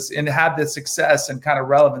wasn't for this and had the success and kind of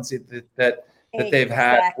relevancy that they've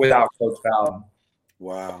had without Coach Bowden.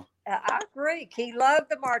 Wow. I agree. He loved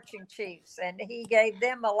the Marching Chiefs, and he gave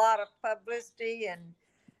them a lot of publicity, and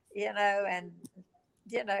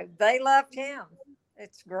they loved him.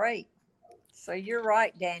 It's great. So you're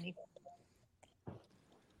right, Danny.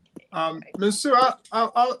 Ms. Sue,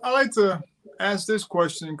 I like to ask this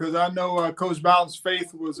question because I know Coach Bowden's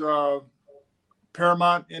faith was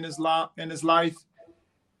paramount in his life,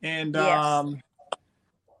 and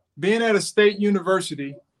being at a state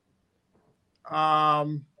university, I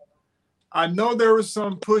know there was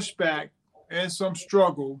some pushback and some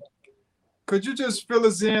struggle. Could you just fill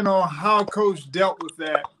us in on how Coach dealt with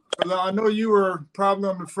that? Because I know you were probably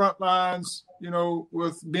on the front lines,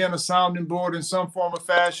 with being a sounding board in some form of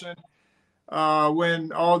fashion,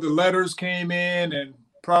 when all the letters came in and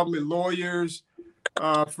probably lawyers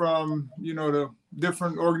from, the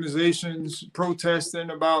different organizations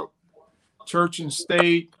protesting about church and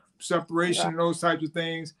state separation and those types of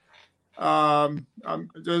things.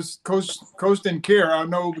 Just Coach didn't care. I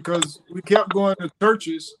know because we kept going to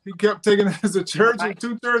churches. He kept taking us to churches,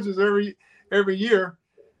 2 churches every year.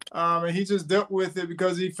 And he just dealt with it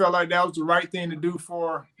because he felt like that was the right thing to do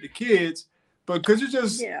for the kids. But could you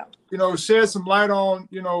just, shed some light on,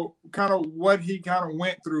 kind of what he kind of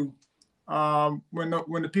went through when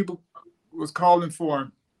the people was calling for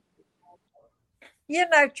him?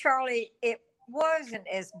 Charlie, it wasn't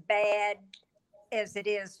as bad as it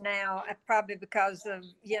is now, probably because of,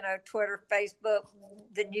 Twitter, Facebook,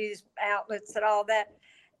 the news outlets and all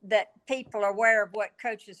that people are aware of what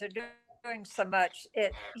coaches are doing so much.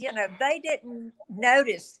 They didn't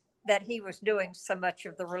notice that he was doing so much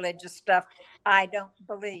of the religious stuff, I don't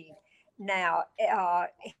believe. Now,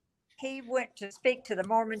 he went to speak to the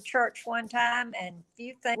Mormon church one time, and if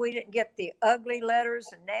you think we didn't get the ugly letters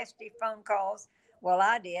and nasty phone calls, well,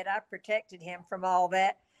 I did. I protected him from all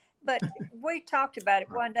that. But we talked about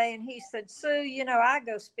it one day, and he said, Sue, I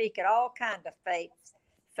go speak at all kinds of faith,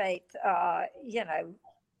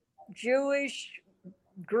 Jewish,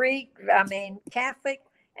 Greek, Catholic.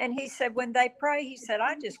 And he said, when they pray, he said,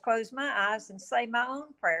 I just close my eyes and say my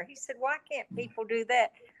own prayer. He said, why can't people do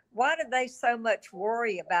that? Why do they so much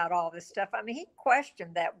worry about all this stuff? He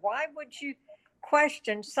questioned that. Why would you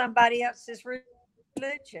question somebody else's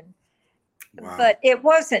religion? Wow. But it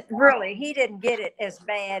wasn't really, he didn't get it as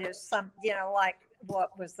bad as some, like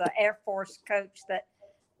what was the Air Force coach that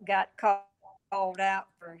got called out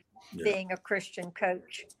for being a Christian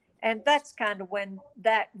coach. And that's kind of when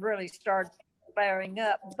that really started flaring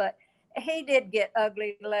up. But he did get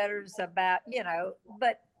ugly letters about,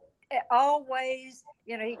 but always,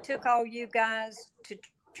 he took all you guys to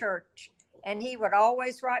church, and he would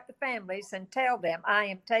always write the families and tell them, I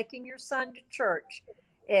am taking your son to church,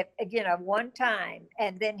 if one time.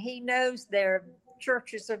 And then he knows their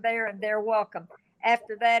churches are there and they're welcome.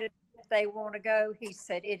 After that, if they want to go, he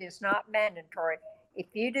said, it is not mandatory. If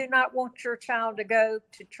you do not want your child to go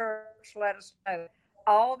to church, let us know.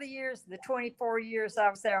 All the years, the 24 years I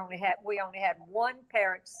was there, we only had one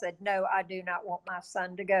parent said, no, I do not want my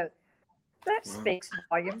son to go. That speaks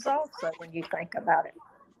volumes also when you think about it.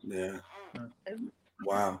 Yeah.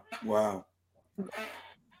 Wow.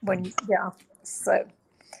 So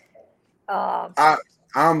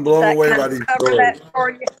I'm blown away by these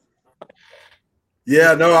stories.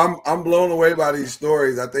 Yeah, no, I'm blown away by these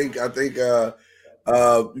stories. I think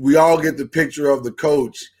we all get the picture of the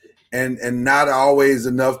coach and not always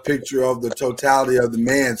enough picture of the totality of the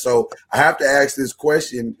man. So I have to ask this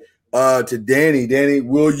question to Danny. Danny,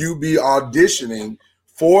 will you be auditioning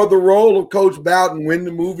for the role of Coach Bowden when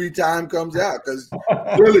the movie time comes out? Because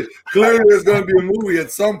clearly there's going to be a movie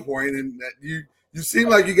at some point, and you seem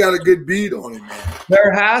like you got a good beat on it, man.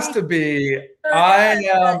 There has to be.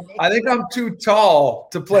 I think I'm too tall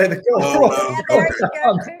to play the role. Yeah, there you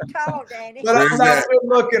go. Too tall, Danny. But I'm not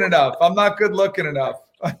good looking enough.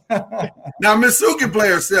 Now Miss Sue can play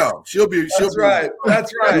herself. She'll be. That's right.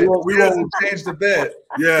 We haven't changed a bit.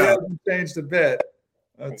 Yeah, changed a bit.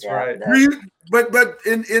 That's right. But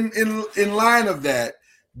in line of that,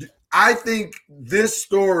 I think this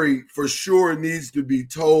story for sure needs to be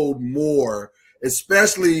told more,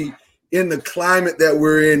 especially in the climate that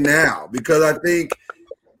we're in now, because I think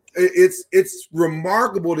it's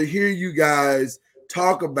remarkable to hear you guys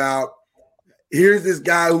talk about, here's this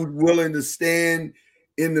guy who's willing to stand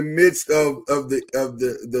in the midst of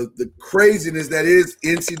the craziness that is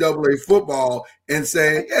NCAA football and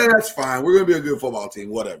saying, yeah, that's fine. We're going to be a good football team,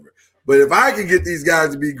 whatever. But if I can get these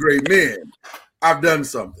guys to be great men, I've done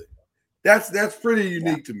something. That's pretty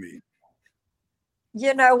unique to me.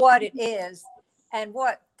 You know what it is, and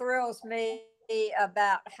what thrills me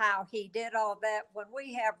about how he did all that, when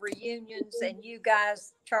we have reunions and you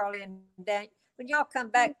guys, Charlie and Dan, when y'all come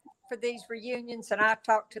back for these reunions and I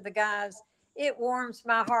talk to the guys, it warms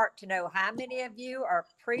my heart to know how many of you are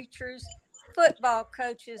preachers, football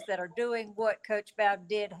coaches that are doing what Coach Bowden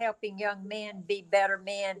did, helping young men be better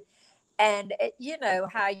men. And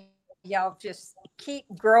how y'all just keep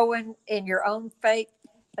growing in your own faith.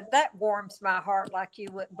 That warms my heart like you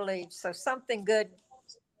wouldn't believe. So something good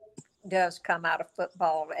does come out of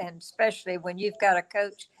football, and especially when you've got a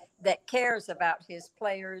coach that cares about his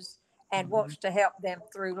players and wants to help them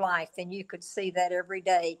through life. And you could see that every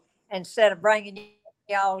day, instead of bringing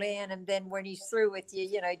y'all in and then when he's through with you,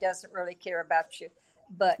 he doesn't really care about you.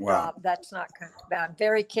 But that's not Coach Bowden.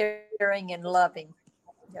 Very caring and loving.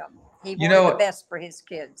 Yeah, he wanted the best for his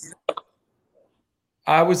kids.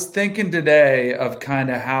 I was thinking today of kind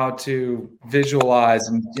of how to visualize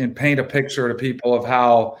and paint a picture to people of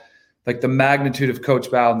how, like, the magnitude of Coach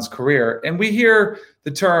Bowden's career. And we hear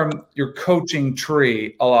the term your coaching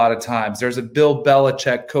tree a lot of times. There's a Bill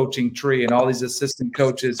Belichick coaching tree and all these assistant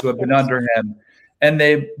coaches who have been under him, and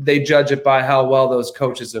they judge it by how well those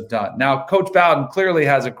coaches have done. Now, Coach Bowden clearly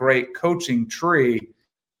has a great coaching tree,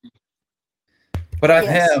 but I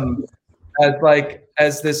have him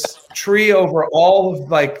as this tree over all of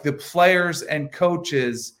the players and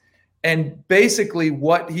coaches, and basically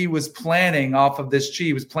what he was planting off of this tree,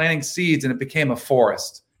 he was planting seeds, and it became a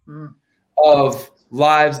forest of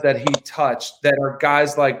lives that he touched, that are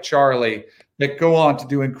guys like Charlie that go on to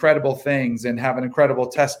do incredible things and have an incredible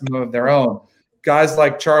testimony of their own. Guys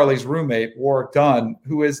like Charlie's roommate, Warrick Dunn,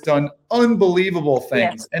 who has done unbelievable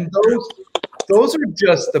things. And those are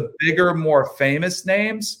just the bigger, more famous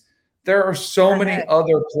names. There are so many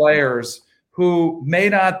other players who may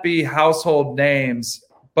not be household names,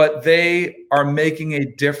 but they are making a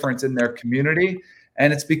difference in their community.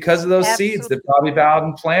 And it's because of those seeds that Bobby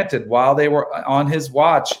Bowden planted while they were on his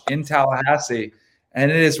watch in Tallahassee. And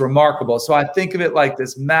it is remarkable. So I think of it like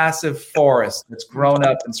this massive forest that's grown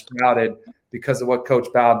up and sprouted because of what Coach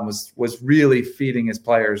Bowden was really feeding his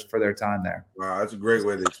players for their time there. Wow, that's a great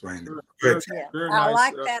way to explain it. I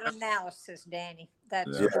like that analysis, Danny.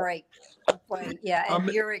 That's great. Yeah, and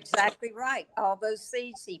you're exactly right. All those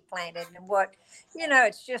seeds he planted, and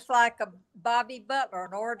it's just like a Bobby Butler,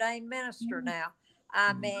 an ordained minister now.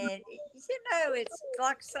 I mean, it's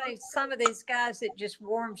like I say, some of these guys, it just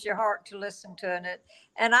warms your heart to listen to it.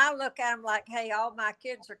 And I look at them like, hey, all my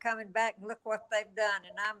kids are coming back and look what they've done.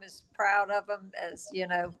 And I'm as proud of them as,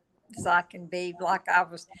 as I can be, like I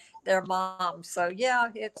was their mom. So yeah,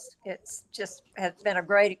 it's just has been a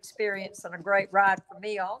great experience and a great ride for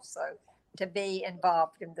me also to be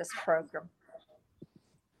involved in this program.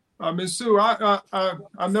 Ms. Sue, I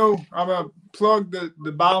know I'm gonna plug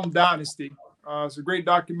the Bowden Dynasty. It's a great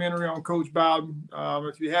documentary on Coach Bowden.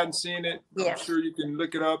 If you hadn't seen it, I'm sure you can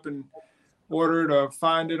look it up and order it or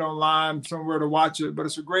find it online somewhere to watch it. But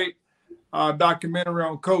it's a great documentary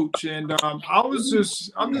on Coach. And I'm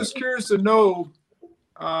just curious to know.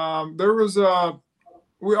 We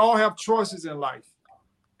all have choices in life,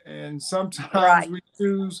 and sometimes we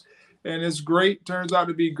choose, and it's great. Turns out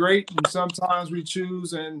to be great, and sometimes we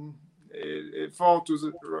choose, and it falters,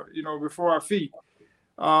 before our feet.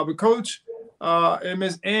 But Coach and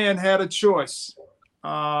Miss Ann had a choice.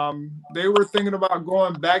 They were thinking about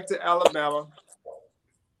going back to Alabama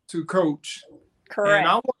to coach. Correct. And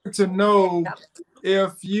I wanted to know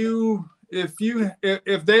if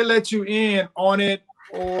they let you in on it,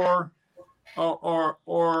 or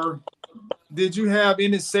did you have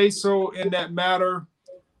any say so in that matter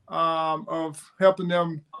of helping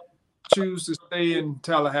them choose to stay in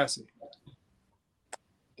Tallahassee?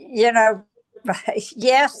 Yes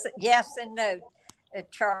and no,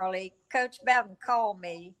 Charlie. Coach Bowden called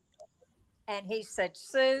me and he said,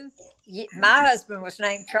 Sue, my husband was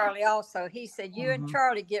named Charlie also. He said, you and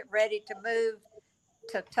Charlie get ready to move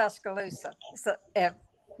to Tuscaloosa. So,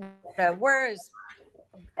 where is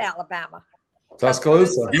Alabama?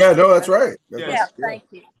 Tuscaloosa. Yeah, no, that's right. Thank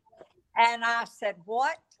you. And I said,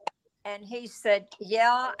 what? And he said,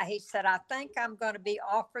 yeah. He said, I think I'm going to be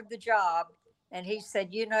offered the job. And he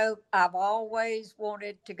said, I've always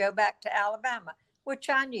wanted to go back to Alabama, which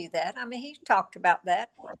I knew that. I mean, he talked about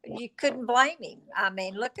that. You couldn't blame him. I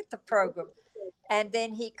mean, look at the program. And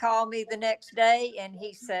then he called me the next day and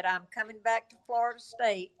he said, I'm coming back to Florida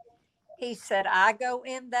State. He said, I go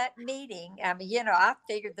in that meeting. I mean, I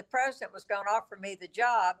figured the president was going to offer me the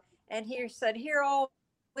job. And he said, here are all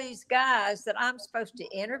these guys that I'm supposed to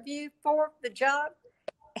interview for the job.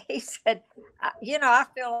 He said, I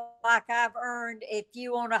feel like I've earned, if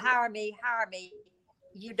you want to hire me.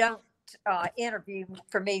 You don't interview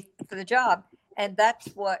for me for the job. And that's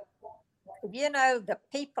what, the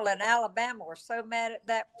people in Alabama were so mad at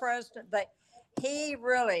that president that he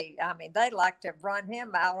really, they'd like to run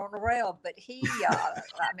him out on a rail, but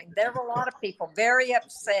there were a lot of people very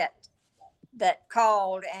upset that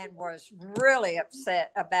called and was really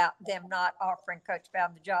upset about them not offering Coach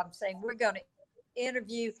Bowden the job and saying, we're going to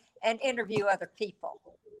interview other people.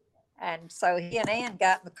 And so he and Ann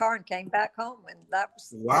got in the car and came back home, and that was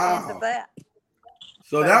the end of that.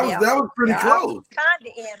 So that was pretty close. Kind of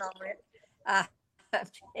in on it.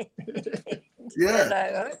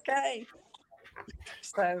 Okay.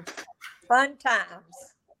 So fun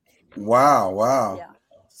times. Wow. Yeah.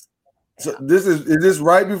 So is this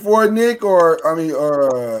right before Nick, or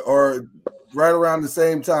right around the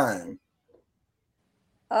same time?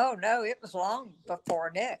 Oh no, it was long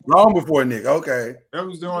before Nick. Long before Nick. Okay. It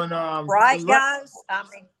was during right, guys.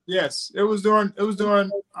 Yes, it was during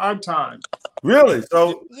our time. Really?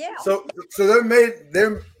 So yeah. So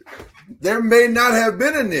there may not have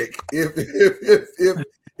been a Nick if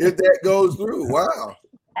that goes through. Wow.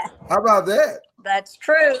 How about that? That's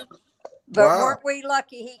true. But weren't we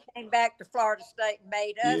lucky he came back to Florida State and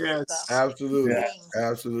made us? Yes,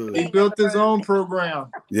 absolutely. He built his own program.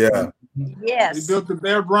 Yeah. Yes. He built the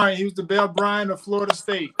Bear Bryant. He was the Bear Bryant of Florida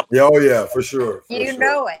State. Yeah, oh yeah, for sure.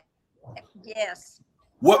 Know it. Yes.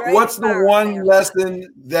 What's the one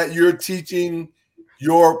lesson that you're teaching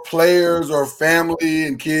your players or family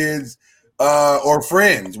and kids or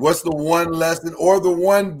friends? What's the one lesson or the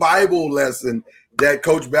one Bible lesson that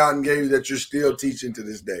Coach Bowden gave you that you're still teaching to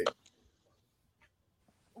this day?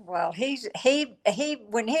 Well, he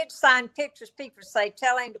when he'd sign pictures, people say,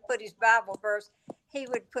 tell him to put his Bible verse. He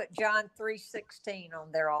would put John 3:16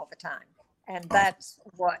 on there all the time. And that's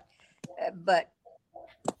what, but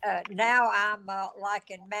now I'm like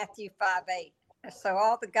in Matthew 5:8. So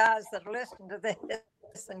all the guys that are listening to this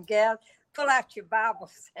and gals, pull out your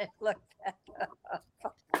Bibles and look that up.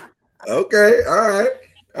 Okay. All right.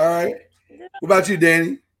 What about you,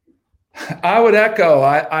 Danny? I would echo.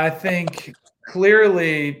 I think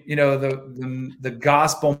clearly, the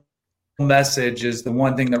gospel message is the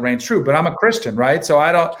one thing that reigns true, but I'm a Christian, right? So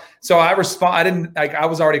I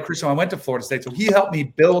was already a Christian when I went to Florida State. So he helped me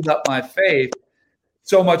build up my faith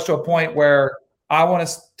so much to a point where I want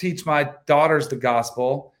to teach my daughters the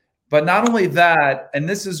gospel. But not only that, and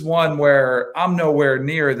this is one where I'm nowhere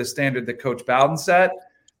near the standard that Coach Bowden set,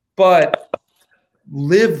 but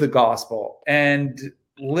live the gospel and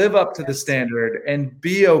live up to the standard and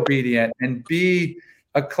be obedient and be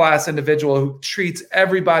a class individual who treats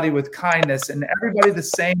everybody with kindness and everybody the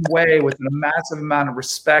same way with a massive amount of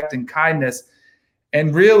respect and kindness,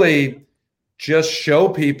 and really just show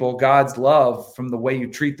people God's love from the way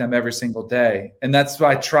you treat them every single day. And that's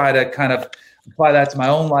why I try to kind of apply that to my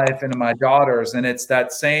own life and to my daughters. And it's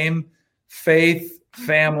that same faith,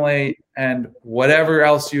 family, and whatever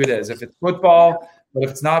else it is. If it's football, but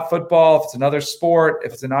if it's not football, if it's another sport,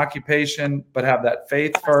 if it's an occupation, but have that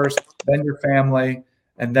faith first, then your family,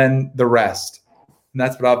 and then the rest. And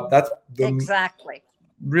that's exactly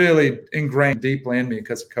really ingrained deeply in me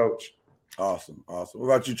because of Coach. Awesome. What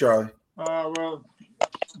about you, Charlie? Well,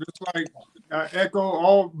 just like I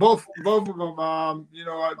echo both of them. I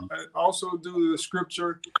also do the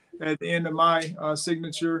scripture at the end of my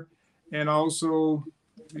signature, and also,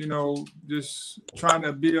 just trying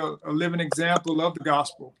to be a living example of the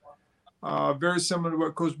gospel. Very similar to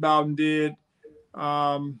what Coach Bowden did.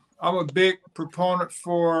 I'm a big proponent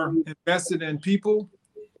for investing in people,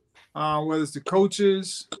 whether it's the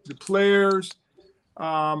coaches, the players.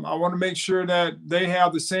 I want to make sure that they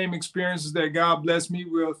have the same experiences that God blessed me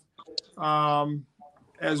with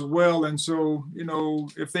as well. And so,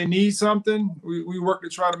 if they need something, we work to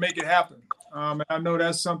try to make it happen. And I know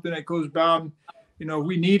that's something that Coach Bowden,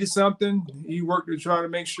 we needed something. He worked to try to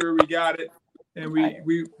make sure we got it, and we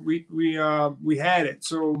had it.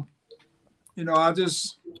 So, and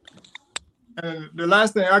the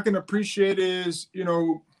last thing I can appreciate is,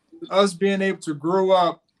 us being able to grow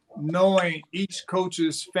up knowing each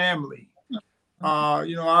coach's family.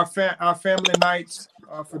 Our family nights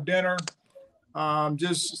for dinner,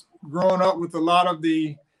 just growing up with a lot of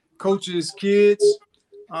the coaches' kids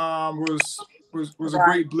was a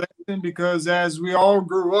great blessing, because as we all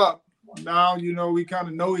grew up, now, we kind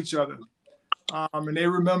of know each other. And they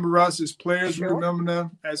remember us as players, we remember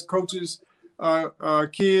them as coaches,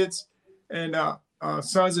 kids, and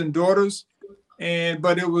sons and daughters.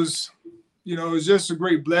 But it was, it was just a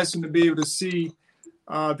great blessing to be able to see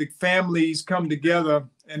the families come together.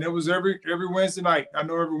 And it was every Wednesday night. I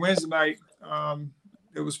know every Wednesday night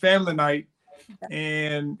it was family night,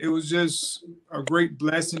 and it was just a great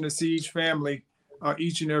blessing to see each family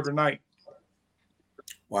each and every night.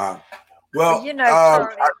 Wow. Well,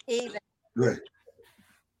 Charlie, even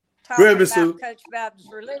talking about Coach Bowden's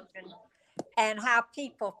religion and how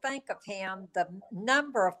people think of him, the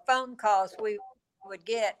number of phone calls we would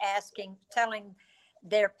get telling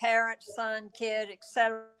their parents, son, kid,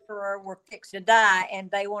 etc., were fixed to die,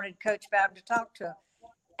 and they wanted Coach Bowden to talk to them.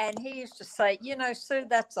 And he used to say, Sue,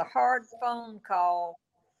 that's a hard phone call,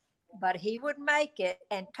 but he would make it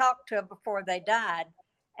and talk to them before they died.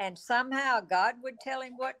 And somehow God would tell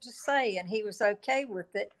him what to say, and he was okay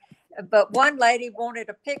with it. But one lady wanted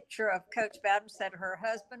a picture of Coach Bowden, said her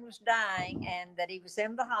husband was dying and that he was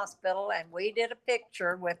in the hospital, and we did a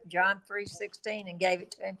picture with John 3:16 and gave it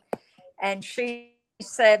to him. And she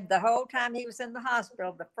said the whole time he was in the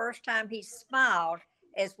hospital, the first time he smiled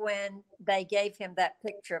is when they gave him that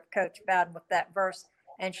picture of Coach Bowden with that verse.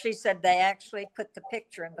 And she said they actually put the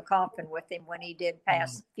picture in the coffin with him when he did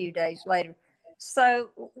pass a few days later. So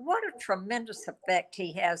what a tremendous effect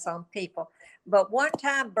he has on people. But one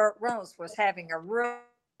time Burt Reynolds was having a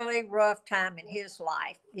really rough time in his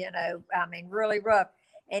life, really rough.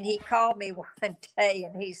 And he called me one day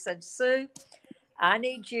and he said, Sue, I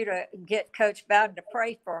need you to get Coach Bowden to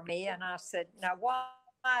pray for me. And I said, now, why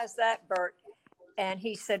is that, Burt? And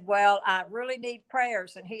he said, well, I really need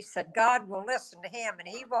prayers. And he said, God will listen to him and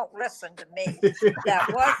he won't listen to me.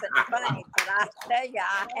 That wasn't funny, but I tell you,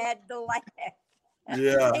 I had to laugh.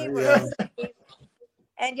 Yeah.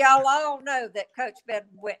 And y'all all know that Coach Bowden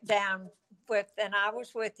went down and I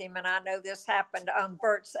was with him, and I know this happened on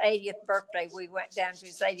Bert's 80th birthday. We went down to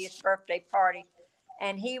his 80th birthday party,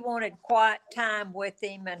 and he wanted quiet time with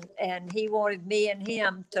him, and he wanted me and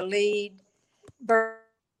him to lead Bert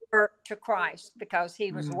to Christ, because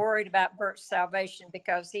he was worried about Bert's salvation,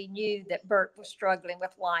 because he knew that Bert was struggling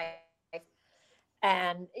with life.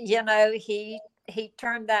 And, he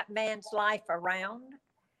turned that man's life around,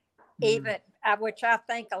 which I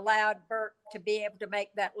think allowed Bert to be able to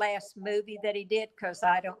make that last movie that he did, because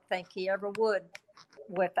I don't think he ever would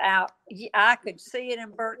I could see it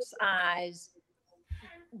in Bert's eyes.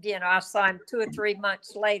 I saw him 2 or 3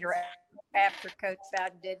 months later after Coach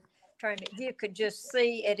Bowden did tournament. You could just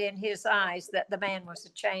see it in his eyes that the man was a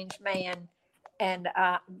changed man. And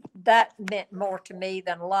that meant more to me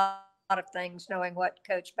than a lot of things, knowing what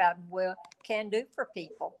Coach Bowden can do for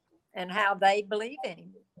people and how they believe in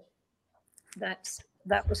him.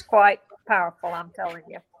 That was quite powerful, I'm telling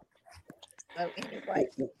you. So anyway.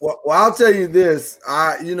 Well, I'll tell you this.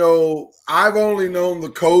 I've only known the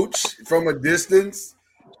coach from a distance,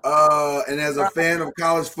 and as a fan of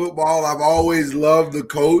college football, I've always loved the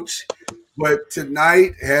coach. But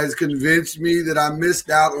tonight has convinced me that I missed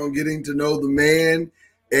out on getting to know the man,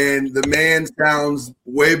 and the man sounds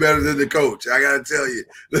way better than the coach. I got to tell you,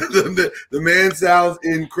 the man sounds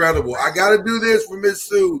incredible. I got to do this for Miss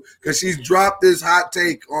Sue because she's dropped this hot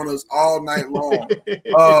take on us all night long.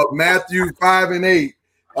 Matthew 5:8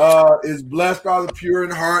 is blessed are the pure in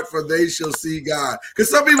heart, for they shall see God. Because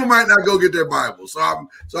some people might not go get their Bible, so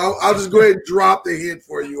I'll just go ahead and drop the hint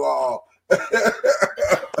for you all.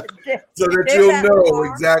 So that you'll know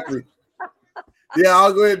exactly. Yeah,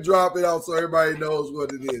 I'll go ahead and drop it out so everybody knows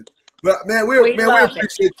what it is. But man, we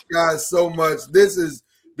appreciate you guys so much. This has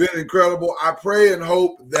been incredible. I pray and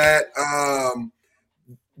hope that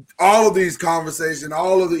all of these conversations,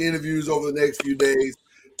 all of the interviews over the next few days,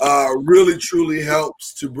 really truly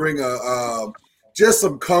helps to bring just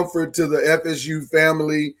some comfort to the FSU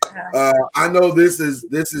family. I know this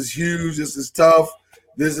is huge. This is tough.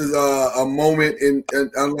 This is a moment in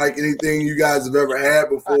unlike anything you guys have ever had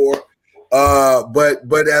before.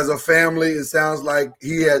 But as a family, it sounds like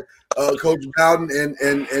he had Coach Bowden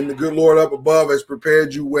and the good Lord up above has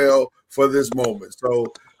prepared you well for this moment. So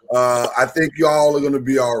I think you all are going to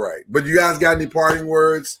be all right. But you guys got any parting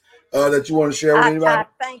words that you want to share with anybody?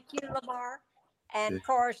 Thank you, Lamar. And of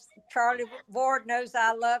course, Charlie Ward knows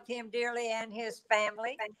I love him dearly and his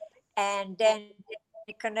family. And Danny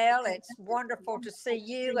Cannell, it's wonderful to see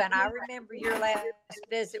you. And I remember your last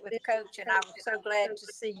visit with Coach, and I was so glad to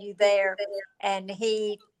see you there. And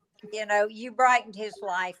he, you brightened his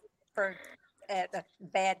life at a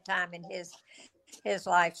bad time in his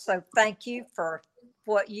life. So thank you for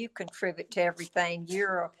what you contribute to everything.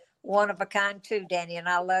 You're one of a kind too, Danny, and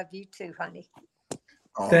I love you too, honey.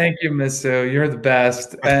 Thank you, Miss Sue. You're the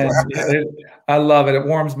best. And I love it. It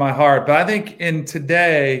warms my heart. But I think in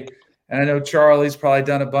today, and I know Charlie's probably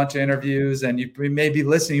done a bunch of interviews, and you may be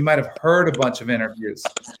listening. You might have heard a bunch of interviews.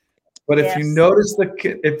 But if you notice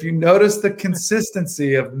the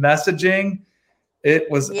consistency of messaging,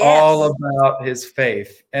 it was all about his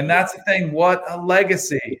faith. And that's the thing. What a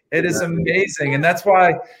legacy. It is amazing. And that's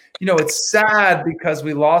why, it's sad because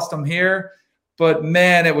we lost him here. But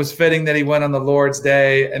man, it was fitting that he went on the Lord's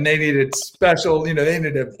Day, and they needed special, they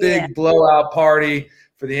needed a big blowout party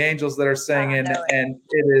for the angels that are singing. And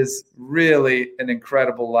it is really an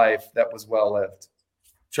incredible life that was well lived.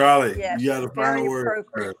 Charlie, you got a final word.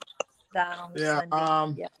 That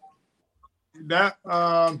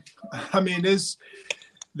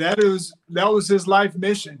was his life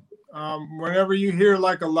mission. Whenever you hear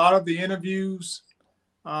like a lot of the interviews,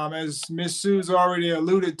 as Miss Sue's already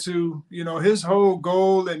alluded to, his whole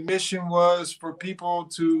goal and mission was for people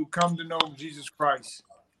to come to know Jesus Christ.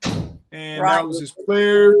 And that was his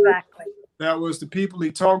players. Exactly. That was the people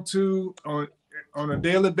he talked to on a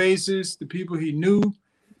daily basis, the people he knew.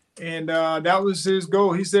 And that was his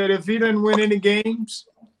goal. He said if he didn't win any games,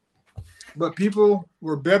 but people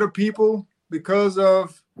were better people because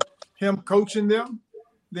of him coaching them,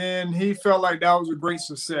 then he felt like that was a great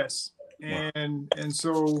success. And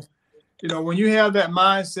so, when you have that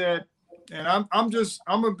mindset, and I'm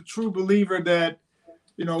a true believer that,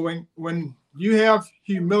 when you have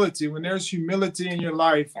humility, when there's humility in your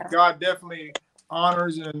life, God definitely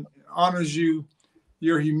honors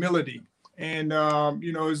your humility. And,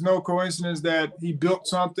 it's no coincidence that he built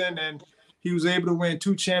something and he was able to win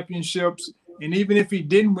 2 championships. And even if he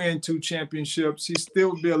didn't win 2 championships, he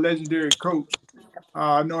still would be a legendary coach.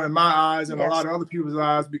 I know in my eyes and a lot of other people's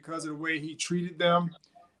eyes, because of the way he treated them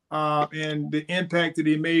and the impact that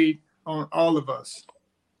he made on all of us.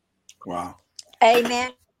 Wow.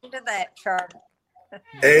 Amen to that, Charlie.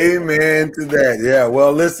 Amen to that. Yeah.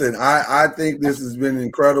 Well, listen, I think this has been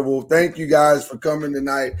incredible. Thank you guys for coming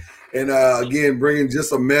tonight and again, bringing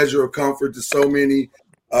just a measure of comfort to so many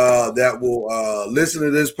that will listen to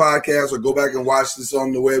this podcast or go back and watch this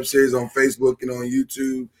on the web series on Facebook and on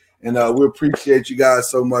YouTube. And we appreciate you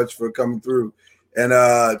guys so much for coming through. And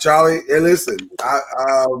Charlie, hey, listen,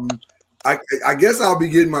 I guess I'll be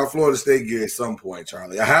getting my Florida State gear at some point,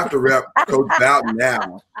 Charlie. I have to rep Coach Bowden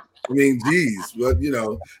now. I mean, geez, but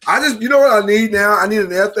I just, what I need now? I need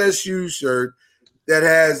an FSU shirt that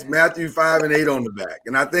has Matthew 5:8 on the back,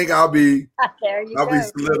 and I think I'll be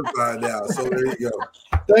solidified now. So there you go.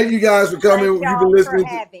 Thank you guys for coming. You've been listening.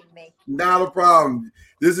 Not a problem.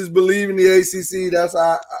 This is Believe in the ACC.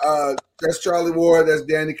 That's Charlie Ward. That's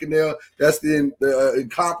Danny Cannell. That's the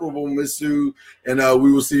incomparable Miss Sue. And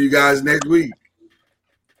we will see you guys next week.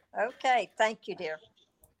 Okay. Thank you, dear.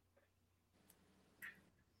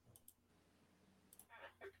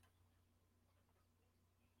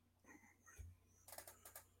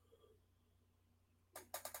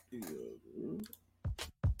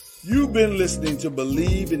 You've been listening to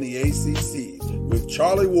Believe in the ACC with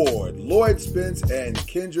Charlie Ward, Lloyd Spence, and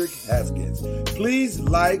Kendrick Haskins. Please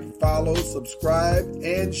like, follow, subscribe,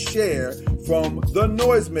 and share from the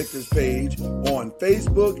Noisemakers page on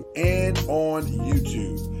Facebook and on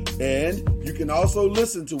YouTube. And you can also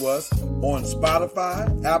listen to us on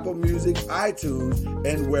Spotify, Apple Music, iTunes,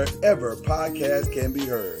 and wherever podcasts can be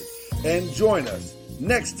heard. And join us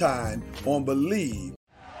next time on Believe.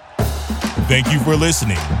 Thank you for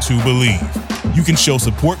listening to Believe. You can show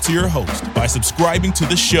support to your host by subscribing to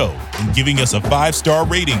the show and giving us a 5-star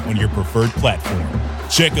rating on your preferred platform.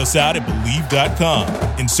 Check us out at Believe.com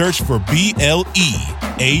and search for BLEAV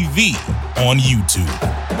on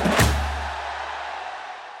YouTube.